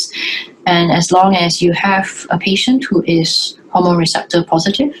DX. And as long as you have a patient who is hormone receptor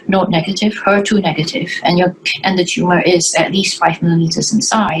positive, node negative, HER2 negative, and the tumor is at least 5 millimeters in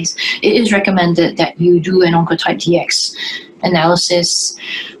size, it is recommended that you do an Oncotype DX analysis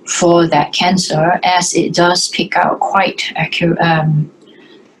for that cancer, as it does pick out quite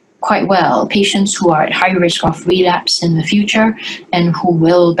well patients who are at high risk of relapse in the future and who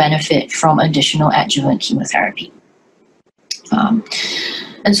will benefit from additional adjuvant chemotherapy.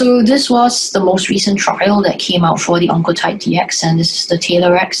 And so this was the most recent trial that came out for the Oncotype DX, and this is the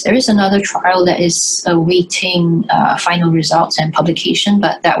TAILORx. There is another trial that is awaiting final results and publication,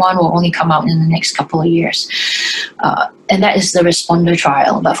 but that one will only come out in the next couple of years. And that is the Responder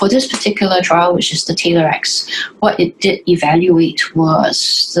trial. But for this particular trial, which is the TAILORx, what it did evaluate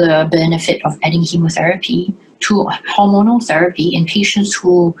was the benefit of adding chemotherapy to hormonal therapy in patients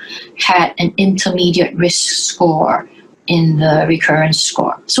who had an intermediate risk score in the recurrence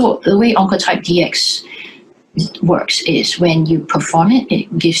score. So the way Oncotype DX works is when you perform it,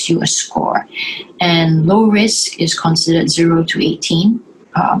 it gives you a score. And low risk is considered 0 to 18.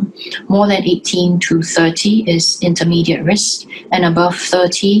 More than 18 to 30 is intermediate risk, and above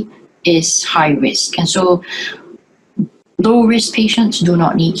 30 is high risk. And so low risk patients do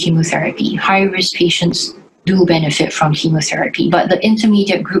not need chemotherapy. High risk patients do benefit from chemotherapy, but the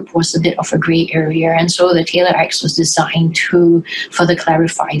intermediate group was a bit of a gray area, and so the TAILORx was designed to further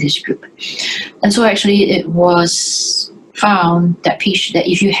clarify this group. And so actually it was found that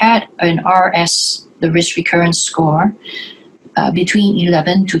if you had an RS, the risk recurrence score, between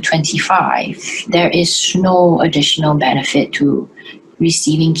 11 to 25, there is no additional benefit to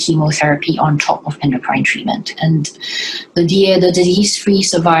receiving chemotherapy on top of endocrine treatment. And the disease-free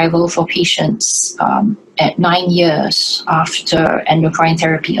survival for patients at 9 years after endocrine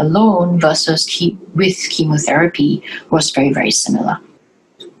therapy alone versus with chemotherapy was very, very similar.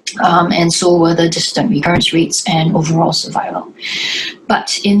 And so were the distant recurrence rates and overall survival.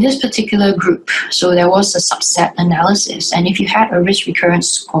 But in this particular group, so there was a subset analysis, and if you had a risk recurrence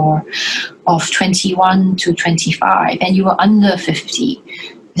score of 21 to 25 and you were under 50,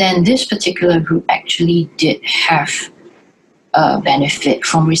 then this particular group actually did have a benefit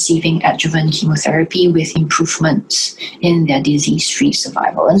from receiving adjuvant chemotherapy with improvements in their disease-free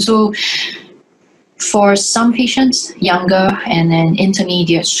survival. And so for some patients, younger and an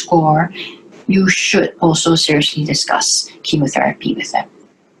intermediate score, you should also seriously discuss chemotherapy with them.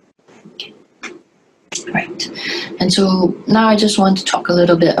 Okay. Right. And so now I just want to talk a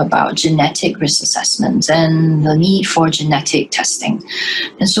little bit about genetic risk assessments and the need for genetic testing.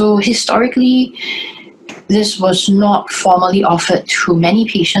 And so historically, this was not formally offered to many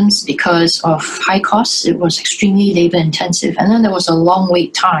patients because of high costs. It was extremely labor intensive. And then there was a long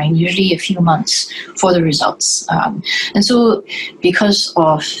wait time, usually a few months, for the results. And so because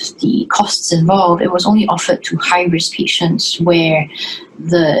of the costs involved, it was only offered to high-risk patients where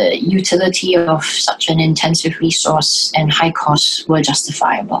the utility of such an intensive resource and high costs were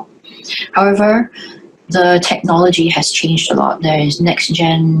justifiable. However, the technology has changed a lot. There is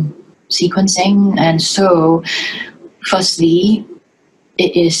next-gen sequencing, and so firstly,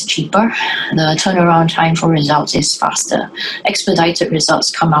 it is cheaper. The turnaround time for results is faster. Expedited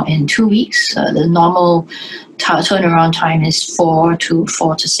results come out in 2 weeks. The normal turnaround time is 4 to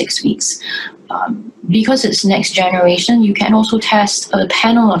 6 weeks. Because it's next generation, you can also test a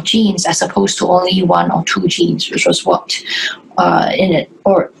panel of genes as opposed to only 1 or 2 genes, which was what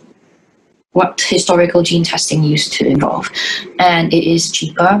historical gene testing used to involve. And it is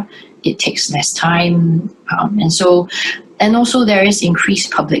cheaper. It takes less time, and also there is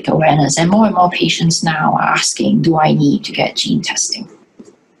increased public awareness, and more patients now are asking, do I need to get gene testing?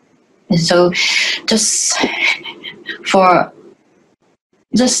 And so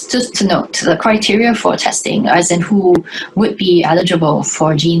just to note, the criteria for testing, as in who would be eligible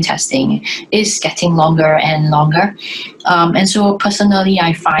for gene testing, is getting longer and longer. And so personally,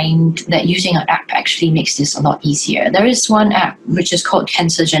 I find that using an app actually makes this a lot easier. There is one app which is called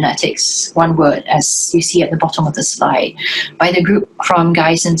Cancer Genetics, one word, as you see at the bottom of the slide, by the group from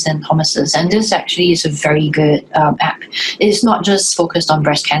Guy's and St. Thomas's. And this actually is a very good app. It's not just focused on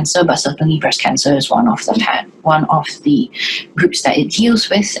breast cancer, but certainly breast cancer is one of the groups that it deals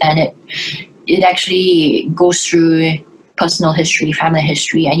with, and it actually goes through personal history, family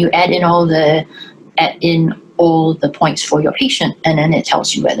history, and you add in all the points for your patient, and then it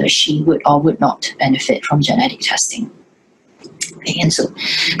tells you whether she would or would not benefit from genetic testing. Okay, and so,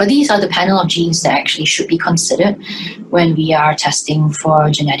 but these are the panel of genes that actually should be considered when we are testing for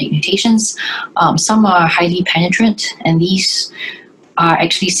genetic mutations. Some are highly penetrant, and these are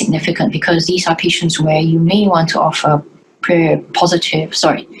actually significant because these are patients where you may want to offer prophylactic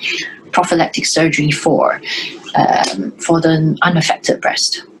surgery for the unaffected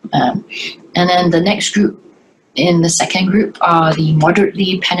breast. And then the next group, in the second group, are the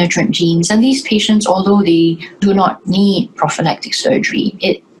moderately penetrant genes. And these patients, although they do not need prophylactic surgery,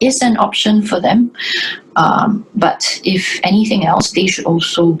 it is an option for them. But if anything else, they should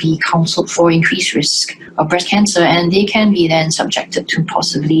also be counseled for increased risk of breast cancer, and they can be then subjected to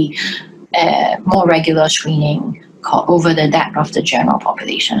possibly more regular screening over that of the general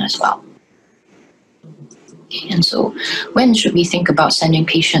population as well. And so when should we think about sending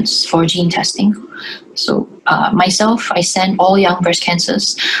patients for gene testing? So myself, I send all young breast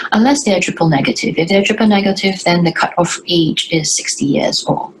cancers unless they are triple negative. If they're triple negative, then the cutoff age is 60 years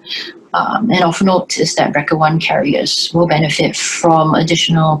old. And of note is that BRCA1 carriers will benefit from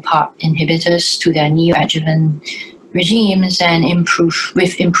additional PARP inhibitors to their neoadjuvant regimes and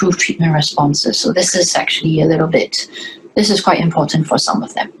improved treatment responses. So this is actually this is quite important for some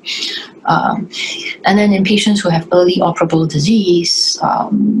of them. And then in patients who have early operable disease,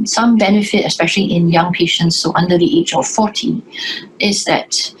 some benefit, especially in young patients, so under the age of 40, is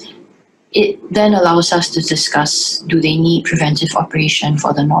that it then allows us to discuss, do they need preventive operation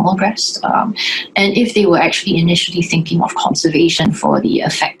for the normal breast? And if they were actually initially thinking of conservation for the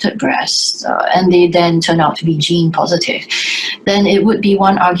affected breast, and they then turn out to be gene positive, then it would be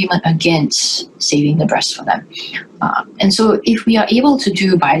one argument against saving the breast for them. And so if we are able to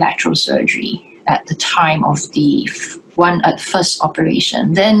do bilateral surgery at the time of the first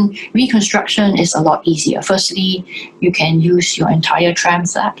operation, then reconstruction is a lot easier. Firstly, you can use your entire tram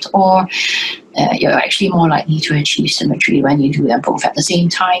flap, or you're actually more likely to achieve symmetry when you do them both at the same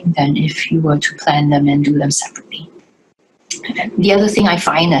time than if you were to plan them and do them separately. The other thing I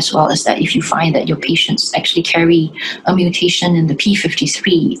find as well is that if you find that your patients actually carry a mutation in the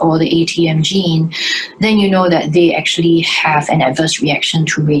P53 or the ATM gene, then you know that they actually have an adverse reaction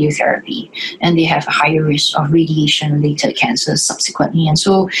to radiotherapy, and they have a higher risk of radiation-related cancers subsequently. And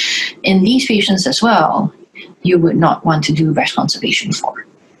so in these patients as well, you would not want to do breast conservation for.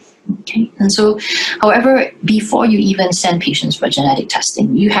 Okay, and so, however, before you even send patients for genetic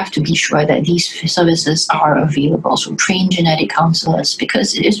testing, you have to be sure that these services are available. So train genetic counselors,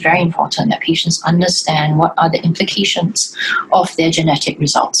 because it is very important that patients understand what are the implications of their genetic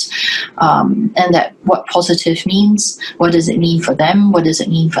results, and that what positive means, what does it mean for them, what does it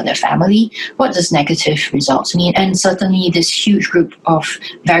mean for their family, what does negative results mean, and certainly this huge group of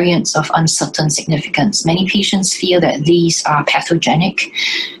variants of uncertain significance. Many patients feel that these are pathogenic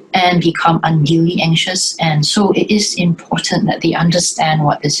and become unduly anxious, and so it is important that they understand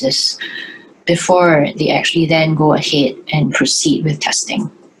what this is before they actually then go ahead and proceed with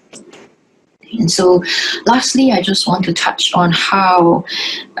testing. And so lastly, I just want to touch on how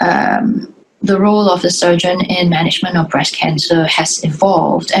the role of the surgeon in management of breast cancer has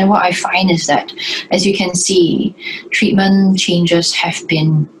evolved. And what I find is that, as you can see, treatment changes have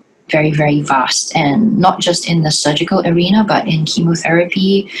been very, very vast, and not just in the surgical arena, but in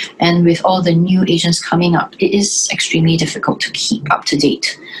chemotherapy, and with all the new agents coming up, it is extremely difficult to keep up to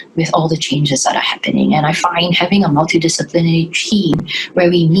date with all the changes that are happening. And I find having a multidisciplinary team where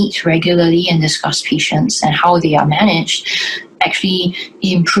we meet regularly and discuss patients and how they are managed actually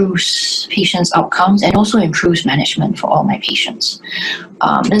improves patients' outcomes and also improves management for all my patients.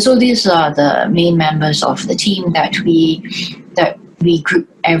 And so these are the main members of the team that we group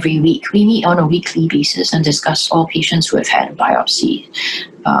every week. We meet on a weekly basis and discuss all patients who have had a biopsy.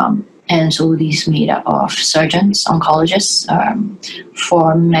 And so these made up of surgeons, oncologists,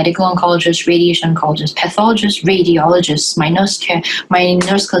 for medical oncologists, radiation oncologists, pathologists, radiologists. My nurse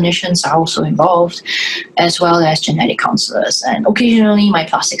clinicians are also involved, as well as genetic counselors. And occasionally my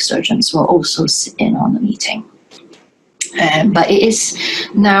plastic surgeons will also sit in on the meeting. But it is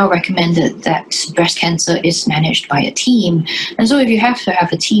now recommended that breast cancer is managed by a team. And so if you have to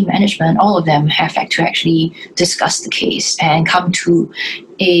have a team management, all of them have to actually discuss the case and come to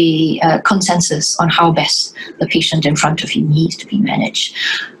a consensus on how best the patient in front of you needs to be managed.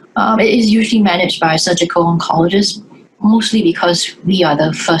 It is usually managed by a surgical oncologist, mostly because we are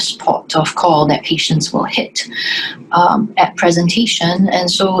the first port of call that patients will hit at presentation.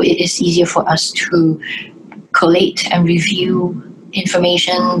 And so it is easier for us to collate and review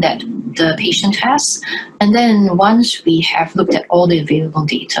information that the patient has. And then once we have looked at all the available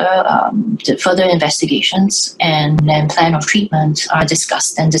data, the further investigations and then plan of treatment are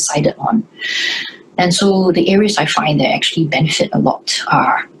discussed and decided on. And so the areas I find that actually benefit a lot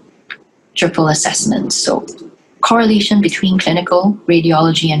are triple assessments. So correlation between clinical,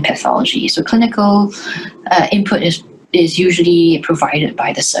 radiology, and pathology. So clinical input is usually provided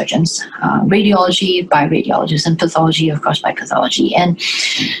by the surgeons, radiology by radiologists, and pathology, of course, by pathology. And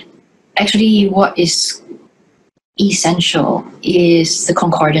actually what is essential is the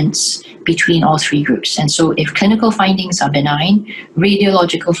concordance between all three groups. And so if clinical findings are benign,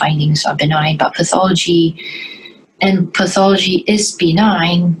 radiological findings are benign, but pathology is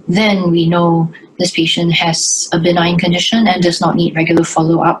benign, then we know this patient has a benign condition and does not need regular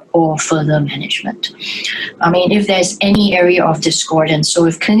follow-up or further management. I mean, if there's any area of discordance, so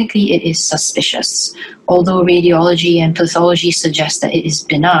if clinically it is suspicious, although radiology and pathology suggest that it is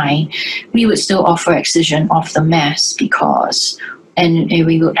benign, we would still offer excision of the mass and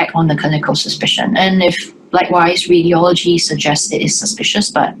we will act on the clinical suspicion. And if likewise, radiology suggests it is suspicious,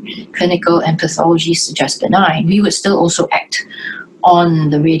 but clinical and pathology suggest benign, we would still also act on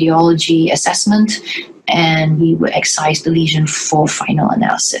the radiology assessment, and we would excise the lesion for final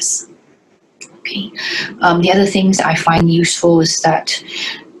analysis. Okay. The other things I find useful is that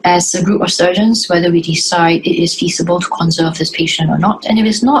as a group of surgeons, whether we decide it is feasible to conserve this patient or not, and if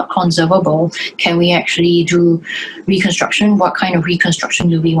it's not conservable, can we actually do reconstruction? What kind of reconstruction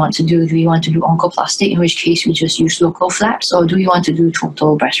do we want to do? Do we want to do oncoplastic, in which case we just use local flaps, or do we want to do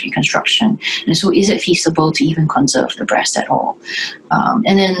total breast reconstruction? And so is it feasible to even conserve the breast at all?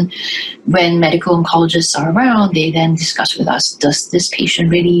 And then when medical oncologists are around, they then discuss with us, does this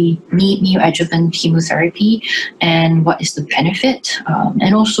patient really need neoadjuvant chemotherapy, and what is the benefit?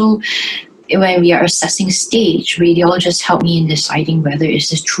 And also, when we are assessing stage, radiologists help me in deciding whether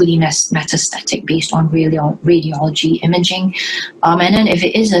it is truly metastatic based on radiology imaging. And then if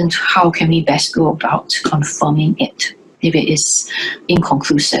it isn't, how can we best go about confirming it if it is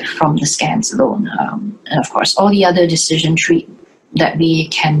inconclusive from the scans alone? And of course, all the other decision trees that we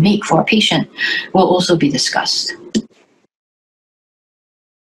can make for a patient will also be discussed.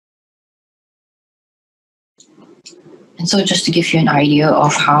 And so just to give you an idea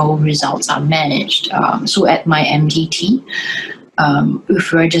of how results are managed, so at my MDT,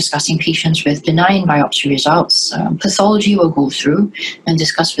 if we're discussing patients with benign biopsy results, pathology will go through and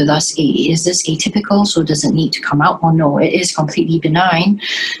discuss with us, is this atypical, so does it need to come out, or no, it is completely benign.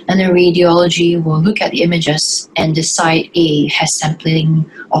 And then radiology will look at the images and decide, A, has sampling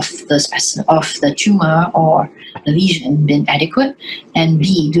of the tumor or the lesion been adequate, and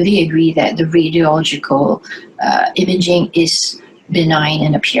B, do they agree that the radiological imaging is benign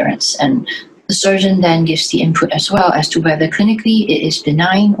in appearance. And the surgeon then gives the input as well as to whether clinically it is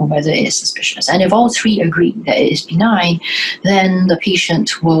benign or whether it is suspicious. And if all three agree that it is benign, then the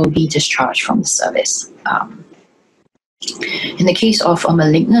patient will be discharged from the service. In the case of a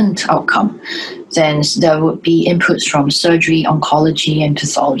malignant outcome, then there would be inputs from surgery, oncology, and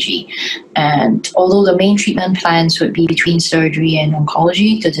pathology. And although the main treatment plans would be between surgery and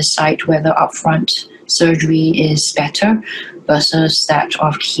oncology to decide whether upfront surgery is better versus that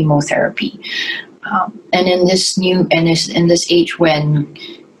of chemotherapy. And in this age when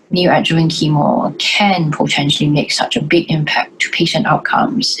neoadjuvant chemo can potentially make such a big impact to patient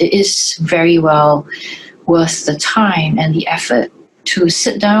outcomes, it is very well worth the time and the effort to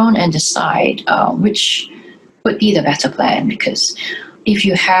sit down and decide which would be the better plan, because if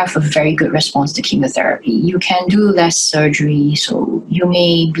you have a very good response to chemotherapy, you can do less surgery, so you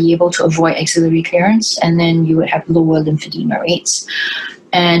may be able to avoid axillary clearance, and then you would have lower lymphedema rates.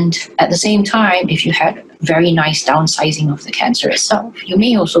 And at the same time, if you had very nice downsizing of the cancer itself, you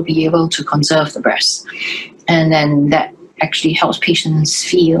may also be able to conserve the breast. And then that actually helps patients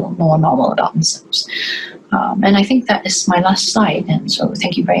feel more normal about themselves. And I think that is my last slide. And so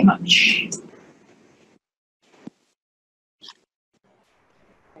thank you very much.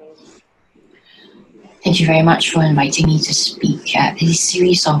 Thank you very much for inviting me to speak at this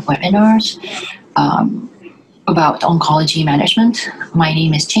series of webinars about oncology management. My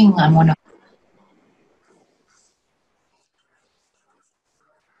name is Ching. I'm one of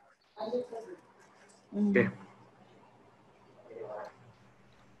Okay.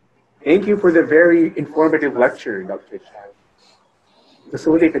 Thank you for the very informative lecture, Dr. Chan. To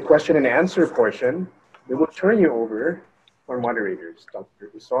facilitate the question and answer portion, we will turn you over to our moderators, Dr.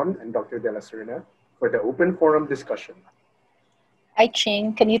 Uson and Dr. De La Serna, for the open forum discussion. Hi,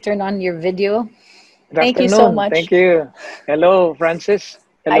 Ching. Can you turn on your video? Good Thank you so afternoon. much. Thank you. Hello, Francis.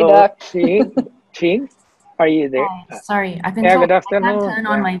 Hi, Hello, Doc. Ching. Are you there? Hi, sorry, I've been Yeah, told good I afternoon. can't turn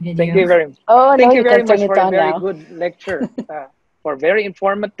on my video. Thank you very much. Oh, Thank no, you you very can turn much it for a on very now. good lecture, for very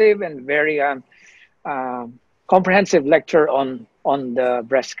informative and very comprehensive lecture on the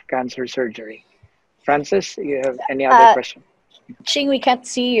breast cancer surgery. Francis, you have any other question? Ching, we can't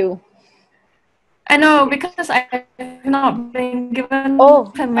see you. I know, because I've not been given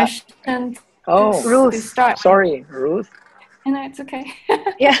permission Oh, to start. sorry, Ruth. You know, it's okay.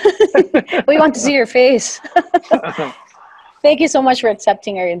 Yeah, we want to see your face. Thank you so much for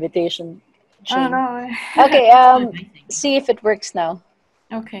accepting our invitation, Ching. Oh, no. Okay, see if it works now.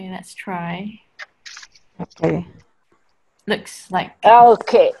 Okay, let's try. Okay. Looks like.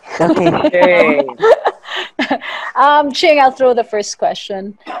 Okay. Okay. Ching, I'll throw the first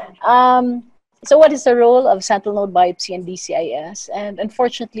question. So what is the role of sentinel node biopsy and DCIS? And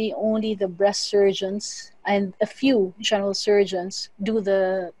unfortunately, only the breast surgeons and a few general surgeons do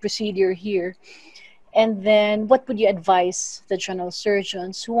the procedure here. And then what would you advise the general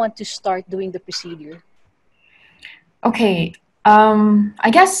surgeons who want to start doing the procedure? Okay, I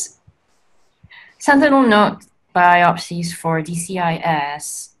guess sentinel node biopsies for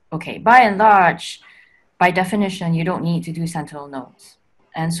DCIS, okay, by and large, by definition, you don't need to do sentinel nodes.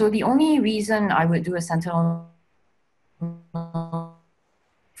 And so the only reason I would do a sentinel node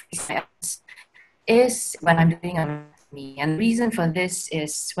is when I'm doing a mastectomy. And the reason for this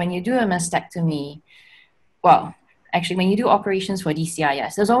is when you do a mastectomy, well, actually, when you do operations for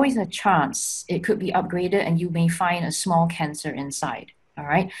DCIS, there's always a chance it could be upgraded and you may find a small cancer inside, all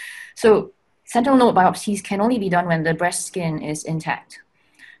right? So sentinel node biopsies can only be done when the breast skin is intact.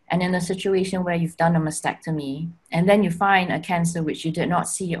 And in a situation where you've done a mastectomy and then you find a cancer which you did not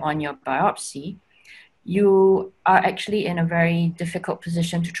see on your biopsy, you are actually in a very difficult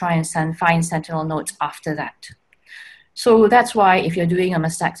position to try and find sentinel nodes after that. So that's why if you're doing a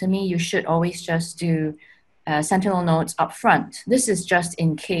mastectomy, you should always just do sentinel nodes up front. This is just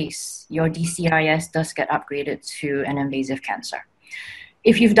in case your DCIS does get upgraded to an invasive cancer.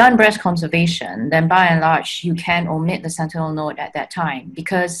 If you've done breast conservation, then by and large, you can omit the sentinel node at that time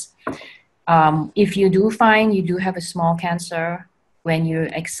because if you do find you do have a small cancer when you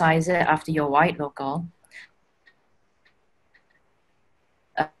excise it after your white local,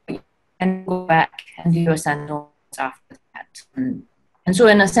 you can go back and do your sentinel nodes after that. And so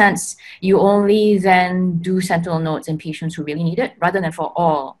in a sense, you only then do sentinel nodes in patients who really need it rather than for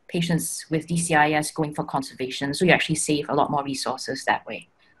all patients with DCIS going for conservation. So you actually save a lot more resources that way.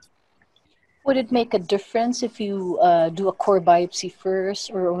 Would it make a difference if you do a core biopsy first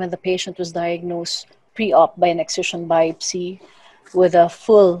or when the patient was diagnosed pre-op by an excision biopsy with a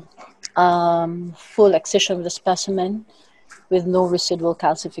full excision of the specimen with no residual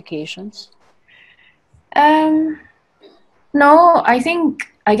calcifications? No, I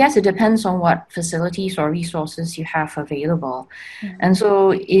guess it depends on what facilities or resources you have available. Mm-hmm. And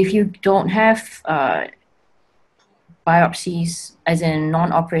so if you don't have biopsies, as in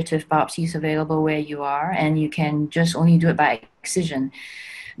non-operative biopsies available where you are, and you can just only do it by excision,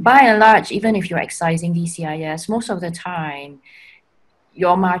 by and large, even if you're excising DCIS, most of the time,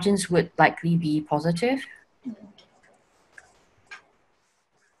 your margins would likely be positive.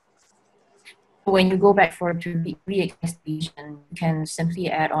 When you go back for to re-excise lesion, you can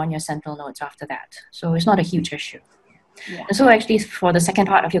simply add on your sentinel nodes after that. So it's not a huge issue. Yeah. And so actually for the second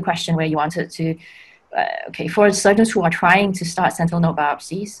part of your question where you wanted to, okay, for surgeons who are trying to start sentinel node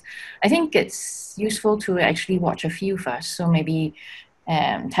biopsies, I think it's useful to actually watch a few first. So maybe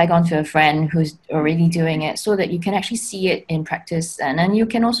tag on to a friend who's already doing it so that you can actually see it in practice. And then you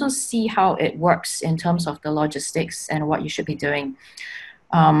can also see how it works in terms of the logistics and what you should be doing.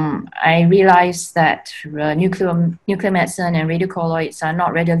 I realized that nuclear medicine and radiocolloids are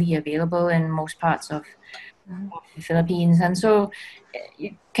not readily available in most parts of of the Philippines. And so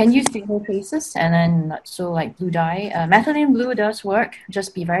you can use single traces and then so like blue dye. Methylene blue does work.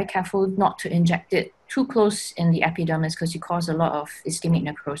 Just be very careful not to inject it too close in the epidermis because you cause a lot of ischemic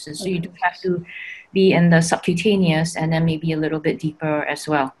necrosis. So you do have to be in the subcutaneous and then maybe a little bit deeper as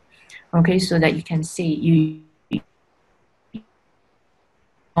well. Okay, so that you can see you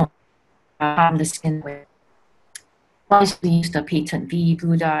don't harm the skin with. Once we use the patent V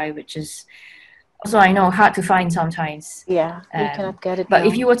blue dye, which is also, I know, hard to find sometimes. Yeah, we cannot get it But now.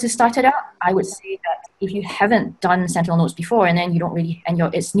 if you were to start it out, I would say that if you haven't done sentinel nodes before and then you don't really, and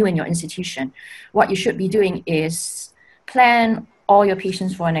it's new in your institution, what you should be doing is plan all your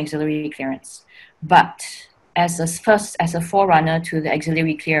patients for an axillary clearance. But as a forerunner to the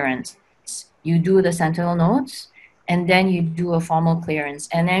axillary clearance, you do the sentinel nodes and then you do a formal clearance.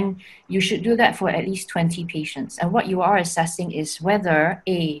 And then you should do that for at least 20 patients. And what you are assessing is whether,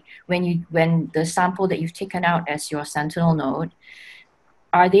 when the sample that you've taken out as your sentinel node,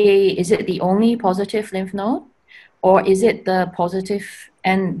 is it the only positive lymph node? Or is it the positive,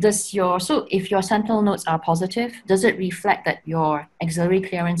 and so if your sentinel nodes are positive, does it reflect that your axillary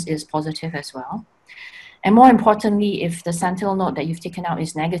clearance is positive as well? And more importantly, if the sentinel node that you've taken out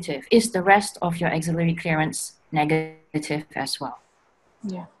is negative, is the rest of your axillary clearance negative as well?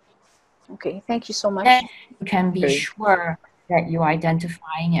 Yeah. Okay, thank you so much. Then you can be sure that you're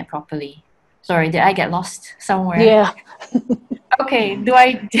identifying it properly. Sorry, did I get lost somewhere? Yeah. Okay,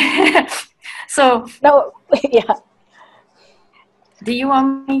 so No, yeah. do you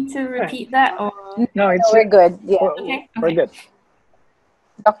want me to repeat that or? No, We're good. Yeah. We're good.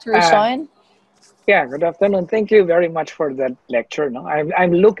 Dr. Usoin? Yeah, good afternoon. Thank you very much for that lecture. No,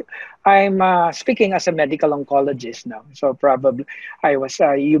 I'm speaking as a medical oncologist now. So probably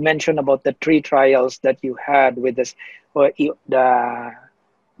you mentioned about the 3 trials that you had with this, the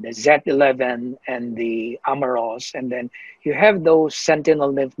Z11 and the Amaros, and then you have those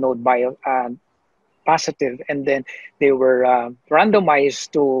sentinel lymph node positive, and then they were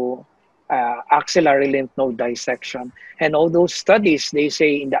randomized to axillary lymph node dissection. And all those studies, they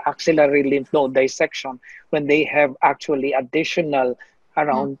say in the axillary lymph node dissection, when they have actually additional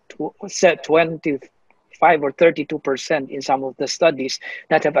around 25 or 32% in some of the studies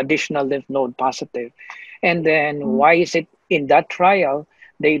that have additional lymph node positive. And then why is it in that trial,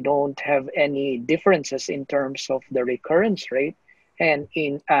 they don't have any differences in terms of the recurrence rate and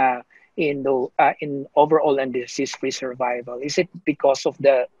in overall and disease-free survival? Is it because of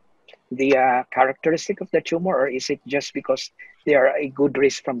the characteristic of the tumor, or is it just because they are a good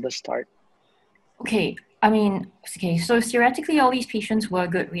risk from the start? Okay, so theoretically all these patients were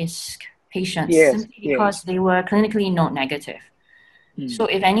good risk patients simply because they were clinically node negative. So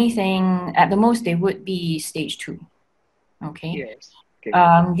if anything, at the most they would be stage 2. Okay. Yes. Okay.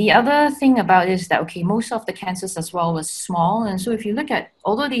 The other thing about it is that, most of the cancers as well was small. And so if you look at,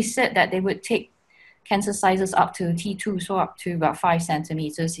 although they said that they would take cancer sizes up to T2, so up to about 5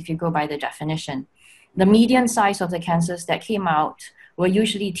 centimeters if you go by the definition, the median size of the cancers that came out were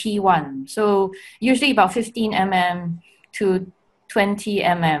usually T1. So usually about 15 mm to 20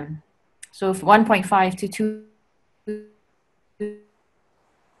 mm. So 1.5 to 2.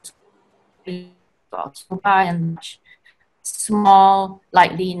 So by and large, small,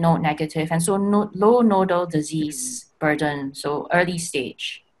 lightly node negative, and so low nodal disease burden, so early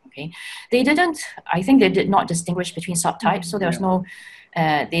stage. Okay, I think they did not distinguish between subtypes, so there's no,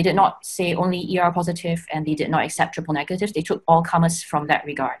 they did not say only ER positive, and they did not accept triple negatives. They took all comers from that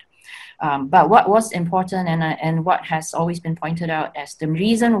regard. But what was important and what has always been pointed out as the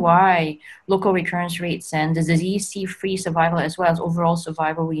reason why local recurrence rates and the disease-free survival as well as overall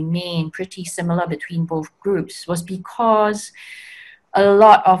survival remain pretty similar between both groups was because a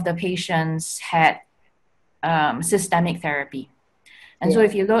lot of the patients had systemic therapy. And so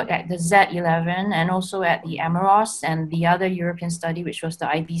if you look at the Z11 and also at the Amaros and the other European study, which was the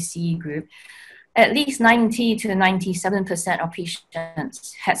IBC group, at least 90 to 97% of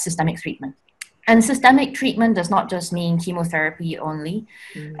patients had systemic treatment. And systemic treatment does not just mean chemotherapy only.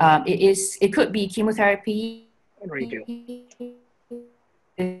 It could be chemotherapy,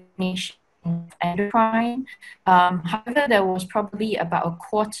 endocrine. However, there was probably about a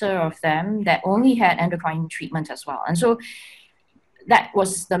quarter of them that only had endocrine treatment as well. And so that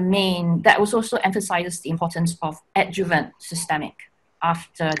was also emphasizes the importance of adjuvant systemic.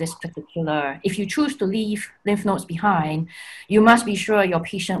 After this particular, if you choose to leave lymph nodes behind, you must be sure your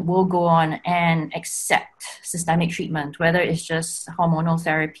patient will go on and accept systemic treatment, whether it's just hormonal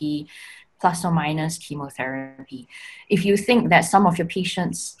therapy plus or minus chemotherapy. If you think that some of your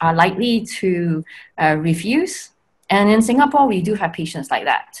patients are likely to refuse, and in Singapore, we do have patients like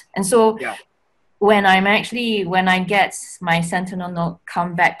that. And so when I get my sentinel node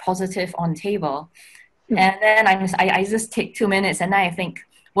come back positive on table, and then I just take 2 minutes and then I think,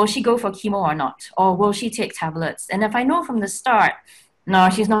 will she go for chemo or not? Or will she take tablets? And if I know from the start, no,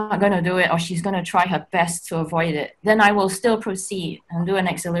 she's not going to do it, or she's going to try her best to avoid it, then I will still proceed and do an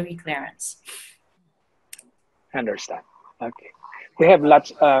axillary clearance. Understand. Okay. We have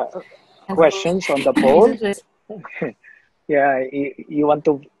lots questions on the poll. Yeah, you want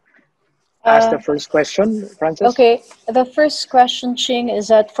to ask the first question, Francis? Okay, the first question, Ching, is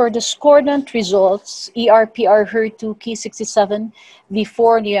that for discordant results, ERPR HER2 Ki67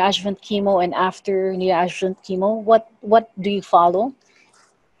 before neoadjuvant chemo and after neoadjuvant chemo, what do you follow?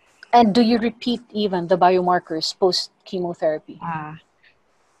 And do you repeat even the biomarkers post chemotherapy?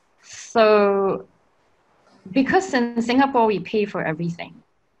 So, because in Singapore we pay for everything,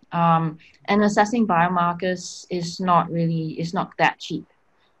 and assessing biomarkers is not that cheap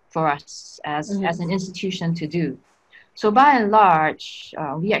for us as an institution to do. So by and large,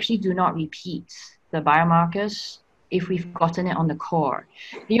 we actually do not repeat the biomarkers if we've gotten it on the core.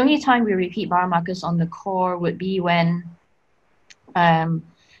 The only time we repeat biomarkers on the core would be when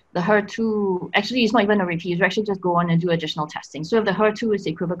the HER2, actually it's not even a repeat, you actually just go on and do additional testing. So if the HER2 is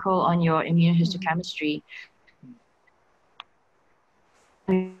equivocal on your immunohistochemistry,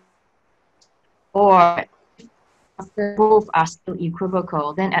 or both are still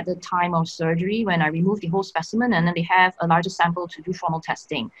equivocal, then at the time of surgery, when I remove the whole specimen and then they have a larger sample to do formal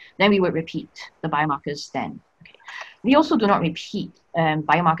testing, then we would repeat the biomarkers then. Okay. We also do not repeat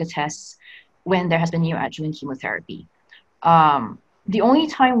biomarker tests when there has been neoadjuvant chemotherapy. The only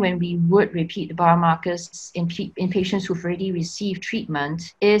time when we would repeat the biomarkers in patients who've already received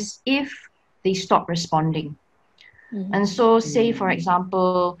treatment is if they stop responding. And so say, for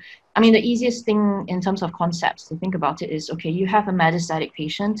example, I mean, the easiest thing in terms of concepts to think about it is, okay, you have a metastatic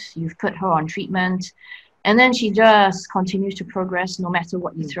patient, you've put her on treatment, and then she just continues to progress no matter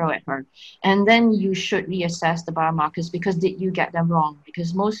what you throw at her. And then you should reassess the biomarkers because did you get them wrong?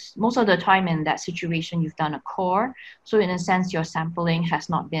 Because most of the time in that situation, you've done a core. So in a sense, your sampling has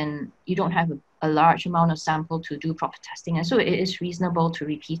not been, you don't have a large amount of sample to do proper testing. And so it is reasonable to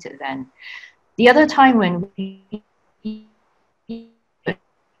repeat it then. The other time when we've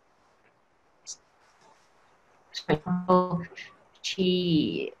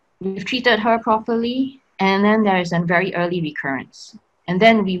treated her properly, and then there is a very early recurrence. And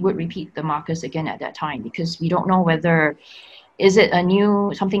then we would repeat the markers again at that time because we don't know whether is it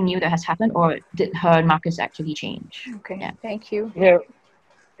something new that has happened or did her markers actually change. Okay, yeah. Thank you. Yeah,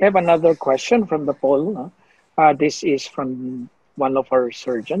 I have another question from the poll. This is from one of our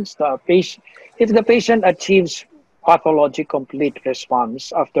surgeons. If the patient achieves pathologic complete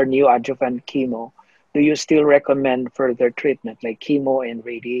response after neoadjuvant chemo, do you still recommend further treatment like chemo and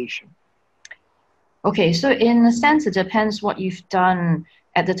radiation? Okay, so in a sense, it depends what you've done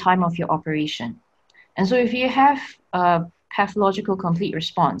at the time of your operation. And so if you have a pathological complete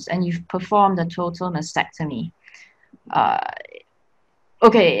response and you've performed a total mastectomy,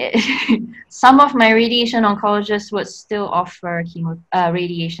 okay, some of my radiation oncologists would still offer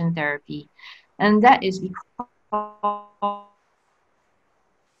radiation therapy. And that is because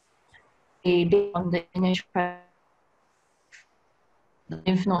based on the initial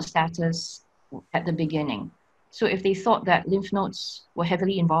lymph node status at the beginning. So if they thought that lymph nodes were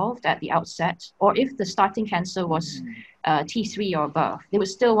heavily involved at the outset, or if the starting cancer was T3 or above, they would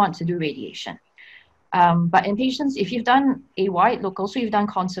still want to do radiation. But in patients, if you've done a wide local, so you've done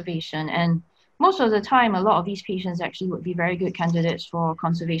conservation, and most of the time, a lot of these patients actually would be very good candidates for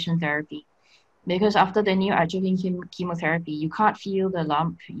conservation therapy. Because after the neoadjuvant chemotherapy, you can't feel the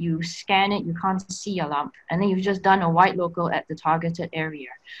lump, you scan it, you can't see a lump, and then you've just done a wide local at the targeted area.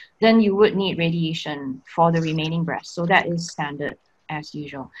 Then you would need radiation for the remaining breast. So that is standard as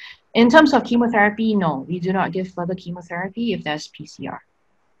usual. In terms of chemotherapy, no, we do not give further chemotherapy if there's PCR.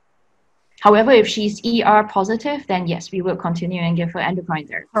 However, if she's ER positive, then yes, we will continue and give her endocrine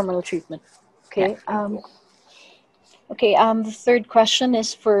therapy. Hormonal treatment. Okay. Yeah. The third question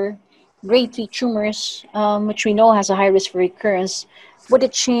is for grade 3 tumors, which we know has a high risk for recurrence. Would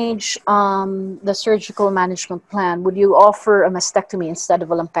it change the surgical management plan? Would you offer a mastectomy instead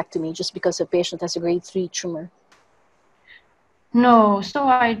of a lumpectomy just because a patient has a grade 3 tumor? No.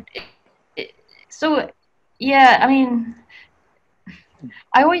 Yeah, I mean,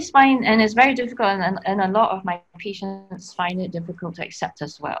 I always find, and it's very difficult, and a lot of my patients find it difficult to accept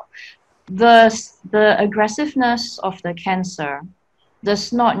as well. The aggressiveness of the cancer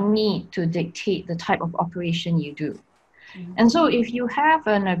does not need to dictate the type of operation you do. And so if you have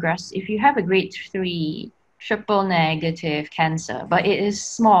a grade 3 triple negative cancer, but it is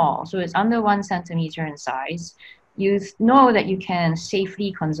small, so it's under 1 centimeter in size. You know that you can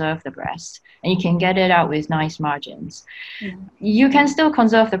safely conserve the breast and you can get it out with nice margins. You can still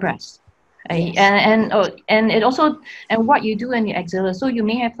conserve the breast. Yes. And it also, and what you do in the axilla, so you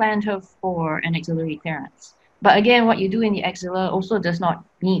may have planned her for an axillary clearance, but again, what you do in the axilla also does not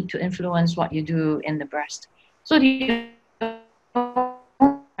need to influence what you do in the breast. So the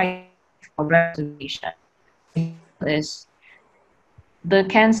observation is the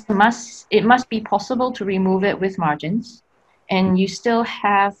cancer must be possible to remove it with margins, and you still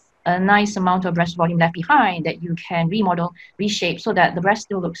have a nice amount of breast volume left behind that you can remodel, reshape, so that the breast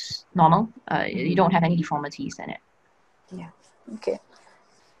still looks normal. You don't have any deformities in it. Yeah. Okay.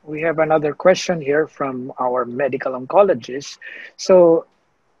 We have another question here from our medical oncologist. So,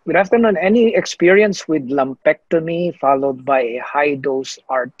 good afternoon. Any experience with lumpectomy followed by a high-dose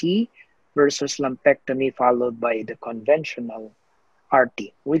RT versus lumpectomy followed by the conventional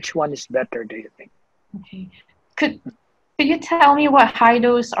RT? Which one is better, do you think? Okay. Could you tell me what high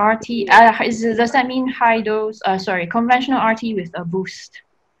dose RT does that mean high dose conventional RT with a boost?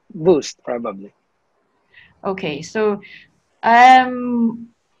 Boost, probably. Okay, so if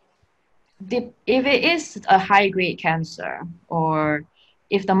it is a high grade cancer, or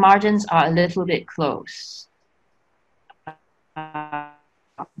if the margins are a little bit close,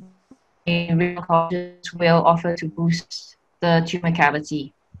 radiologists will offer to boost the tumor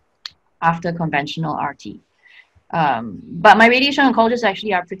cavity after conventional RT. But my radiation oncologists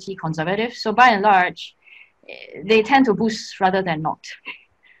actually are pretty conservative. So by and large, they tend to boost rather than not.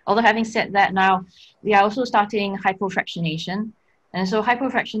 Although having said that, now we are also starting hypofractionation. And so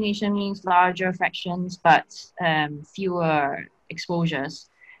hypofractionation means larger fractions, but fewer exposures.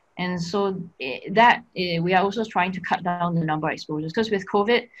 And so we are also trying to cut down the number of exposures, because with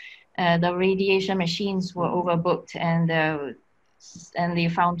COVID, the radiation machines were overbooked and they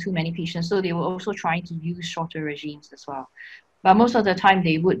found too many patients. So they were also trying to use shorter regimes as well. But most of the time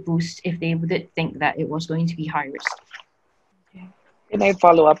they would boost if they did think that it was going to be high risk. Can I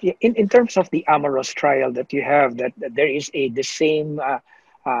follow up? In terms of the AMAROS trial that you have, that there is the same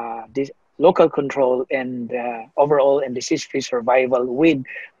this local control and overall and disease-free survival with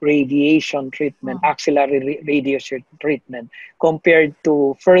radiation treatment, axillary radiation treatment, compared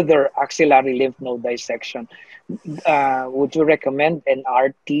to further axillary lymph node dissection. Would you recommend an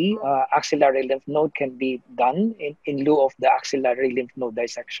RT, axillary lymph node, can be done in lieu of the axillary lymph node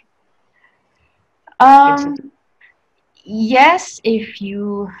dissection? Yes, if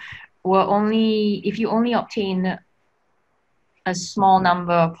you only obtain a small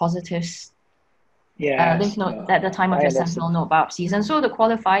number of positives lymph node at the time of your sentinel node biopsies. And so the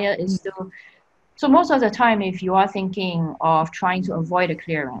qualifier is still, so most of the time, if you are thinking of trying to avoid a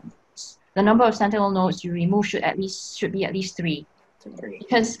clearance, the number of sentinel nodes you remove should be at least 3.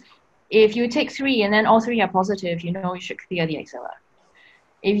 Because if you take 3 and then all 3 are positive, you should clear the axilla.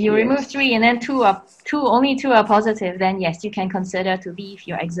 If you remove 3 and then only 2 are positive, then yes, you can consider to leave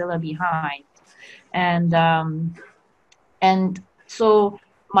your axilla behind. And so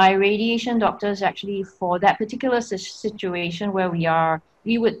my radiation doctors actually, for that particular situation where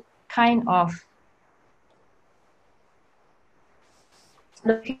we would kind of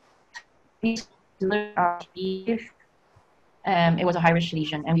look if it was a high-risk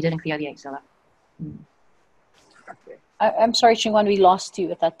lesion and we didn't clear the axilla. I'm sorry, Ching-Wan, we lost you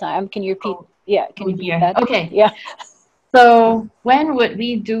at that time. Can you repeat? Can you repeat that? Okay. Yeah. So when would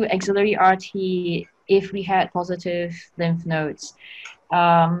we do axillary RT if we had positive lymph nodes?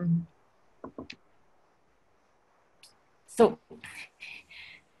 So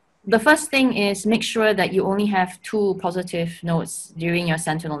the first thing is make sure that you only have 2 positive nodes during your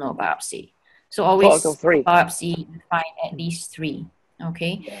sentinel node biopsy. So always biopsy, find at least 3.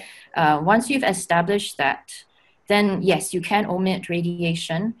 Okay. Once you've established that, then yes, you can omit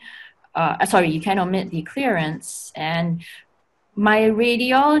radiation. You can omit the clearance, and my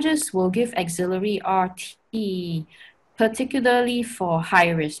radiologist will give axillary RT, particularly for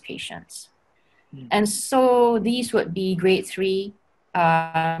high-risk patients. And so these would be grade 3,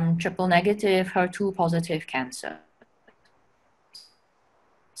 triple negative, HER2 positive cancer.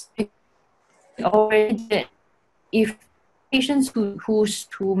 If patients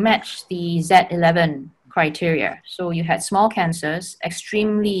who match the Z11 criteria, so you had small cancers,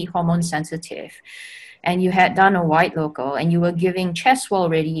 extremely hormone sensitive, and you had done a wide local, and you were giving chest wall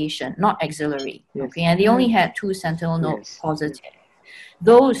radiation, not axillary, okay, and they only had 2 sentinel node positive.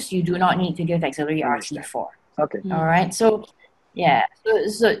 Those you do not need to give axillary RT for. Okay. All right. So, yeah.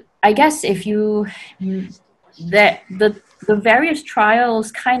 So I guess if you the the various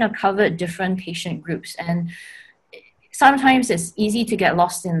trials kind of covered different patient groups, and sometimes it's easy to get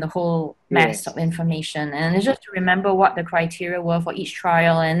lost in the whole mass of information, and it's just to remember what the criteria were for each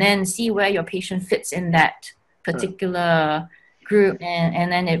trial and then see where your patient fits in that particular group,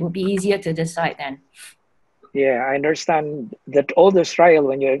 and then it would be easier to decide then. Yeah, I understand that all those trial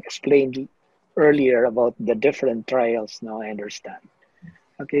when you explained earlier about the different trials. Now I understand.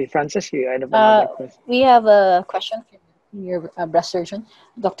 Okay, Francis, you have another question. We have a question from your breast surgeon,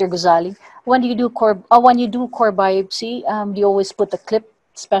 Dr. Guzali. When you do core biopsy, do you always put the clip,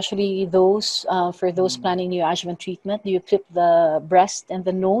 especially those for those planning neoadjuvant treatment? Do you clip the breast and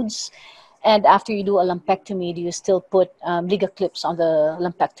the nodes? And after you do a lumpectomy, do you still put Liga clips on the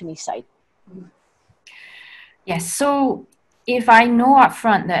lumpectomy site? Yes. So if I know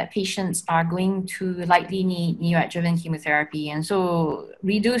upfront that patients are going to likely need neoadjuvant chemotherapy, and so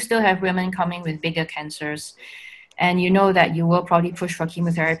we do still have women coming with bigger cancers, and you know that you will probably push for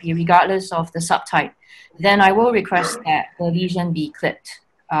chemotherapy regardless of the subtype, then I will request that the lesion be clipped.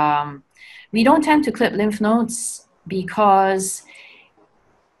 We don't tend to clip lymph nodes because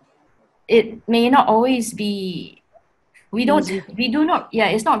it may not always be,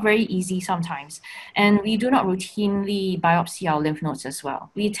 it's not very easy sometimes. And we do not routinely biopsy our lymph nodes as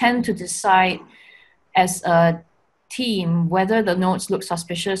well. We tend to decide as a team whether the nodes look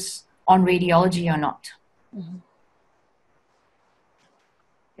suspicious on radiology or not. Mm-hmm.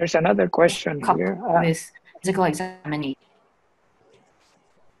 There's another question here. With physical examination.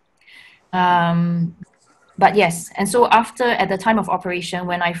 But yes, and so at the time of operation,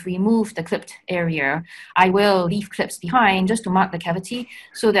 when I've removed the clipped area, I will leave clips behind just to mark the cavity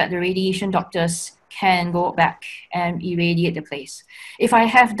so that the radiation doctors can go back and irradiate the place. If I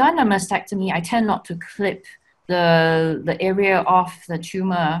have done a mastectomy, I tend not to clip the area of the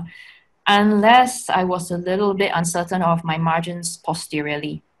tumor unless I was a little bit uncertain of my margins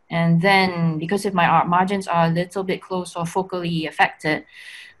posteriorly. And then, because if my margins are a little bit close or focally affected,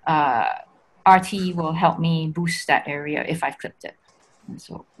 RT will help me boost that area if I've clipped it. And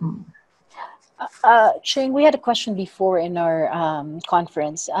so, Ching, we had a question before in our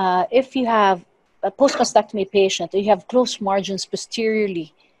conference. If you have a post-mastectomy patient, you have close margins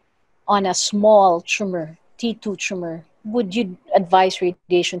posteriorly on a small tumor, T2 tumor, would you advise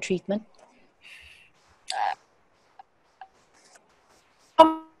radiation treatment?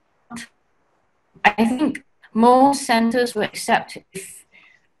 I think most centers will accept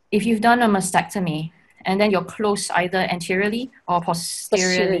if you've done a mastectomy and then you're close either anteriorly or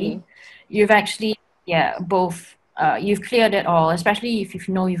posteriorly. You've actually, both, you've cleared it all, especially if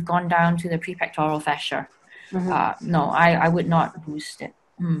you know you've gone down to the prepectoral fascia. Mm-hmm. No, I would not boost it.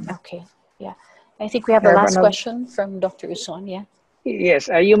 Okay, yeah. I think we have a last question from Dr. Uson, yeah? Yes,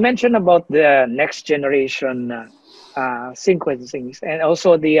 you mentioned about the next generation sequencing and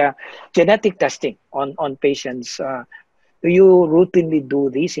also the genetic testing on patients. Do you routinely do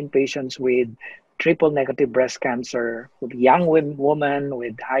this in patients with triple negative breast cancer, with young women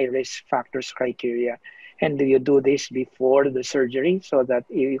with high risk factors criteria? And do you do this before the surgery so that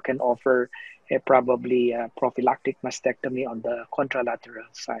you can offer probably a prophylactic mastectomy on the contralateral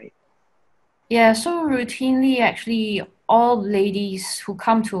side? Yeah, so routinely, actually, all ladies who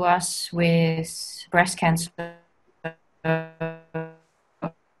come to us with breast cancer,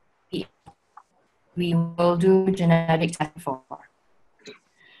 we will do genetic testing for.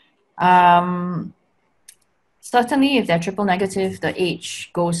 Certainly, if they're triple negative, the age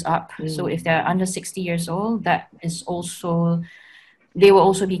goes up. So if they're under 60 years old, they will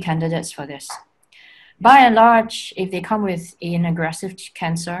also be candidates for this. By and large, if they come with an aggressive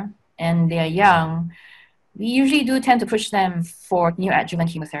cancer and they're young, we usually do tend to push them for neoadjuvant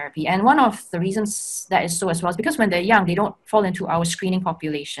chemotherapy. And one of the reasons that is so as well is because when they're young, they don't fall into our screening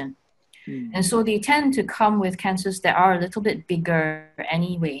population. And so they tend to come with cancers that are a little bit bigger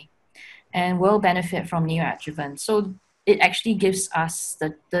anyway and will benefit from neoadjuvant. So it actually gives us,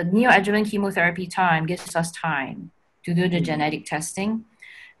 the neoadjuvant chemotherapy time gives us time to do the genetic testing.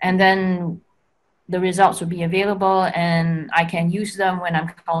 And then the results will be available and I can use them when I'm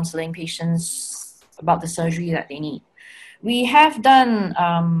counseling patients about the surgery that they need. We have done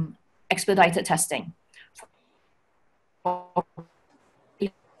expedited testing.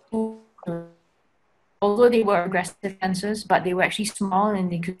 Although they were aggressive cancers, but they were actually small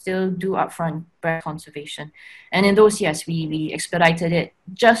and they could still do upfront breast conservation. And in those, yes, we expedited it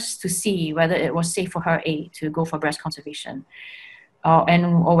just to see whether it was safe for her to go for breast conservation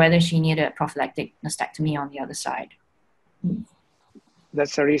or whether she needed prophylactic mastectomy on the other side.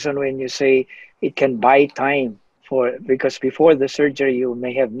 That's the reason when you say it can buy time because before the surgery, you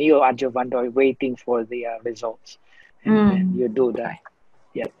may have neoadjuvant or waiting for the results. and you do that.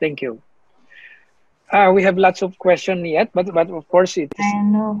 Yeah, thank you. We have lots of questions yet, but of course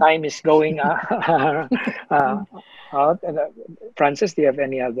time is going out. And, Francis, do you have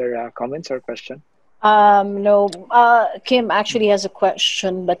any other comments or question? No. Kim actually has a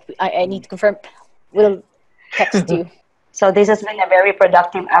question, but I need to confirm. We'll text you. So this has been a very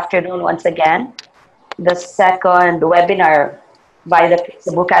productive afternoon once again. The second webinar by the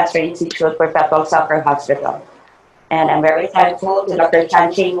Cebu Cancer Institute Perpetual Soccer Hospital. And I'm very thankful to Dr.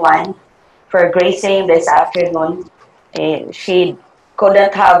 Chan Ching-Wan for gracing this afternoon. She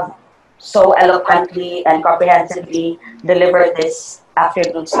couldn't have so eloquently and comprehensively delivered this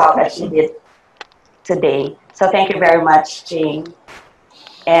afternoon's talk as she did today. So thank you very much, Ching.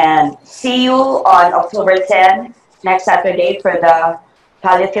 And see you on October 10, next Saturday, for the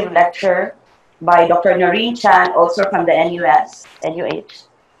palliative lecture by Dr. Noreen Chan, also from the NUH.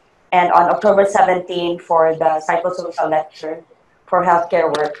 And on October 17 for the psychosocial lecture for healthcare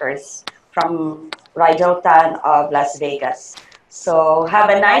workers from Rigel Tan of Las Vegas. So have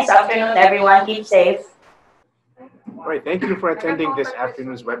a nice afternoon, everyone. Keep safe. All right, thank you for attending this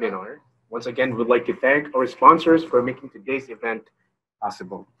afternoon's webinar. Once again, we'd like to thank our sponsors for making today's event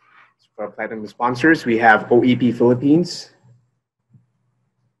possible. So for our platinum sponsors, we have OEP Philippines,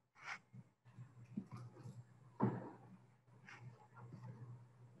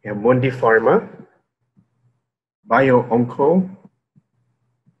 we have Mundi Pharma, BioOnco,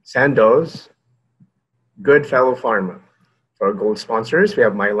 Sandoz, Goodfellow Pharma. For our gold sponsors, we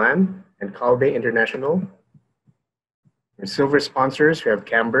have Mylan and Calbe International. For silver sponsors, we have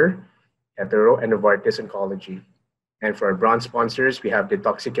Camber, Hetero, and Novartis Oncology. And for our bronze sponsors, we have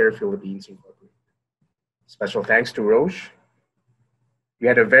Detoxicare Philippines Incorporated. Special thanks to Roche. We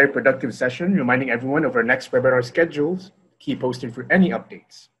had a very productive session, reminding everyone of our next webinar schedules. Keep posting for any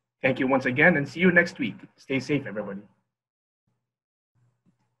updates. Thank you once again, and see you next week. Stay safe, everybody.